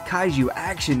games, kaiju,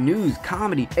 action, news,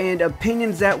 comedy, and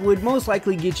opinions that would most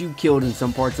likely get you killed in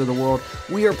some parts of the world.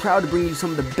 We are proud to bring you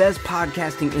some of the best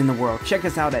podcasting in the world. Check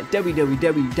us out at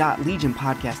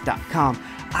www.legionpodcast.com,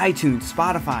 iTunes,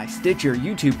 Spotify, Stitcher,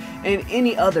 YouTube, and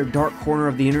any other dark corner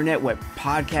of the internet where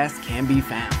podcasts can be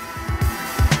found.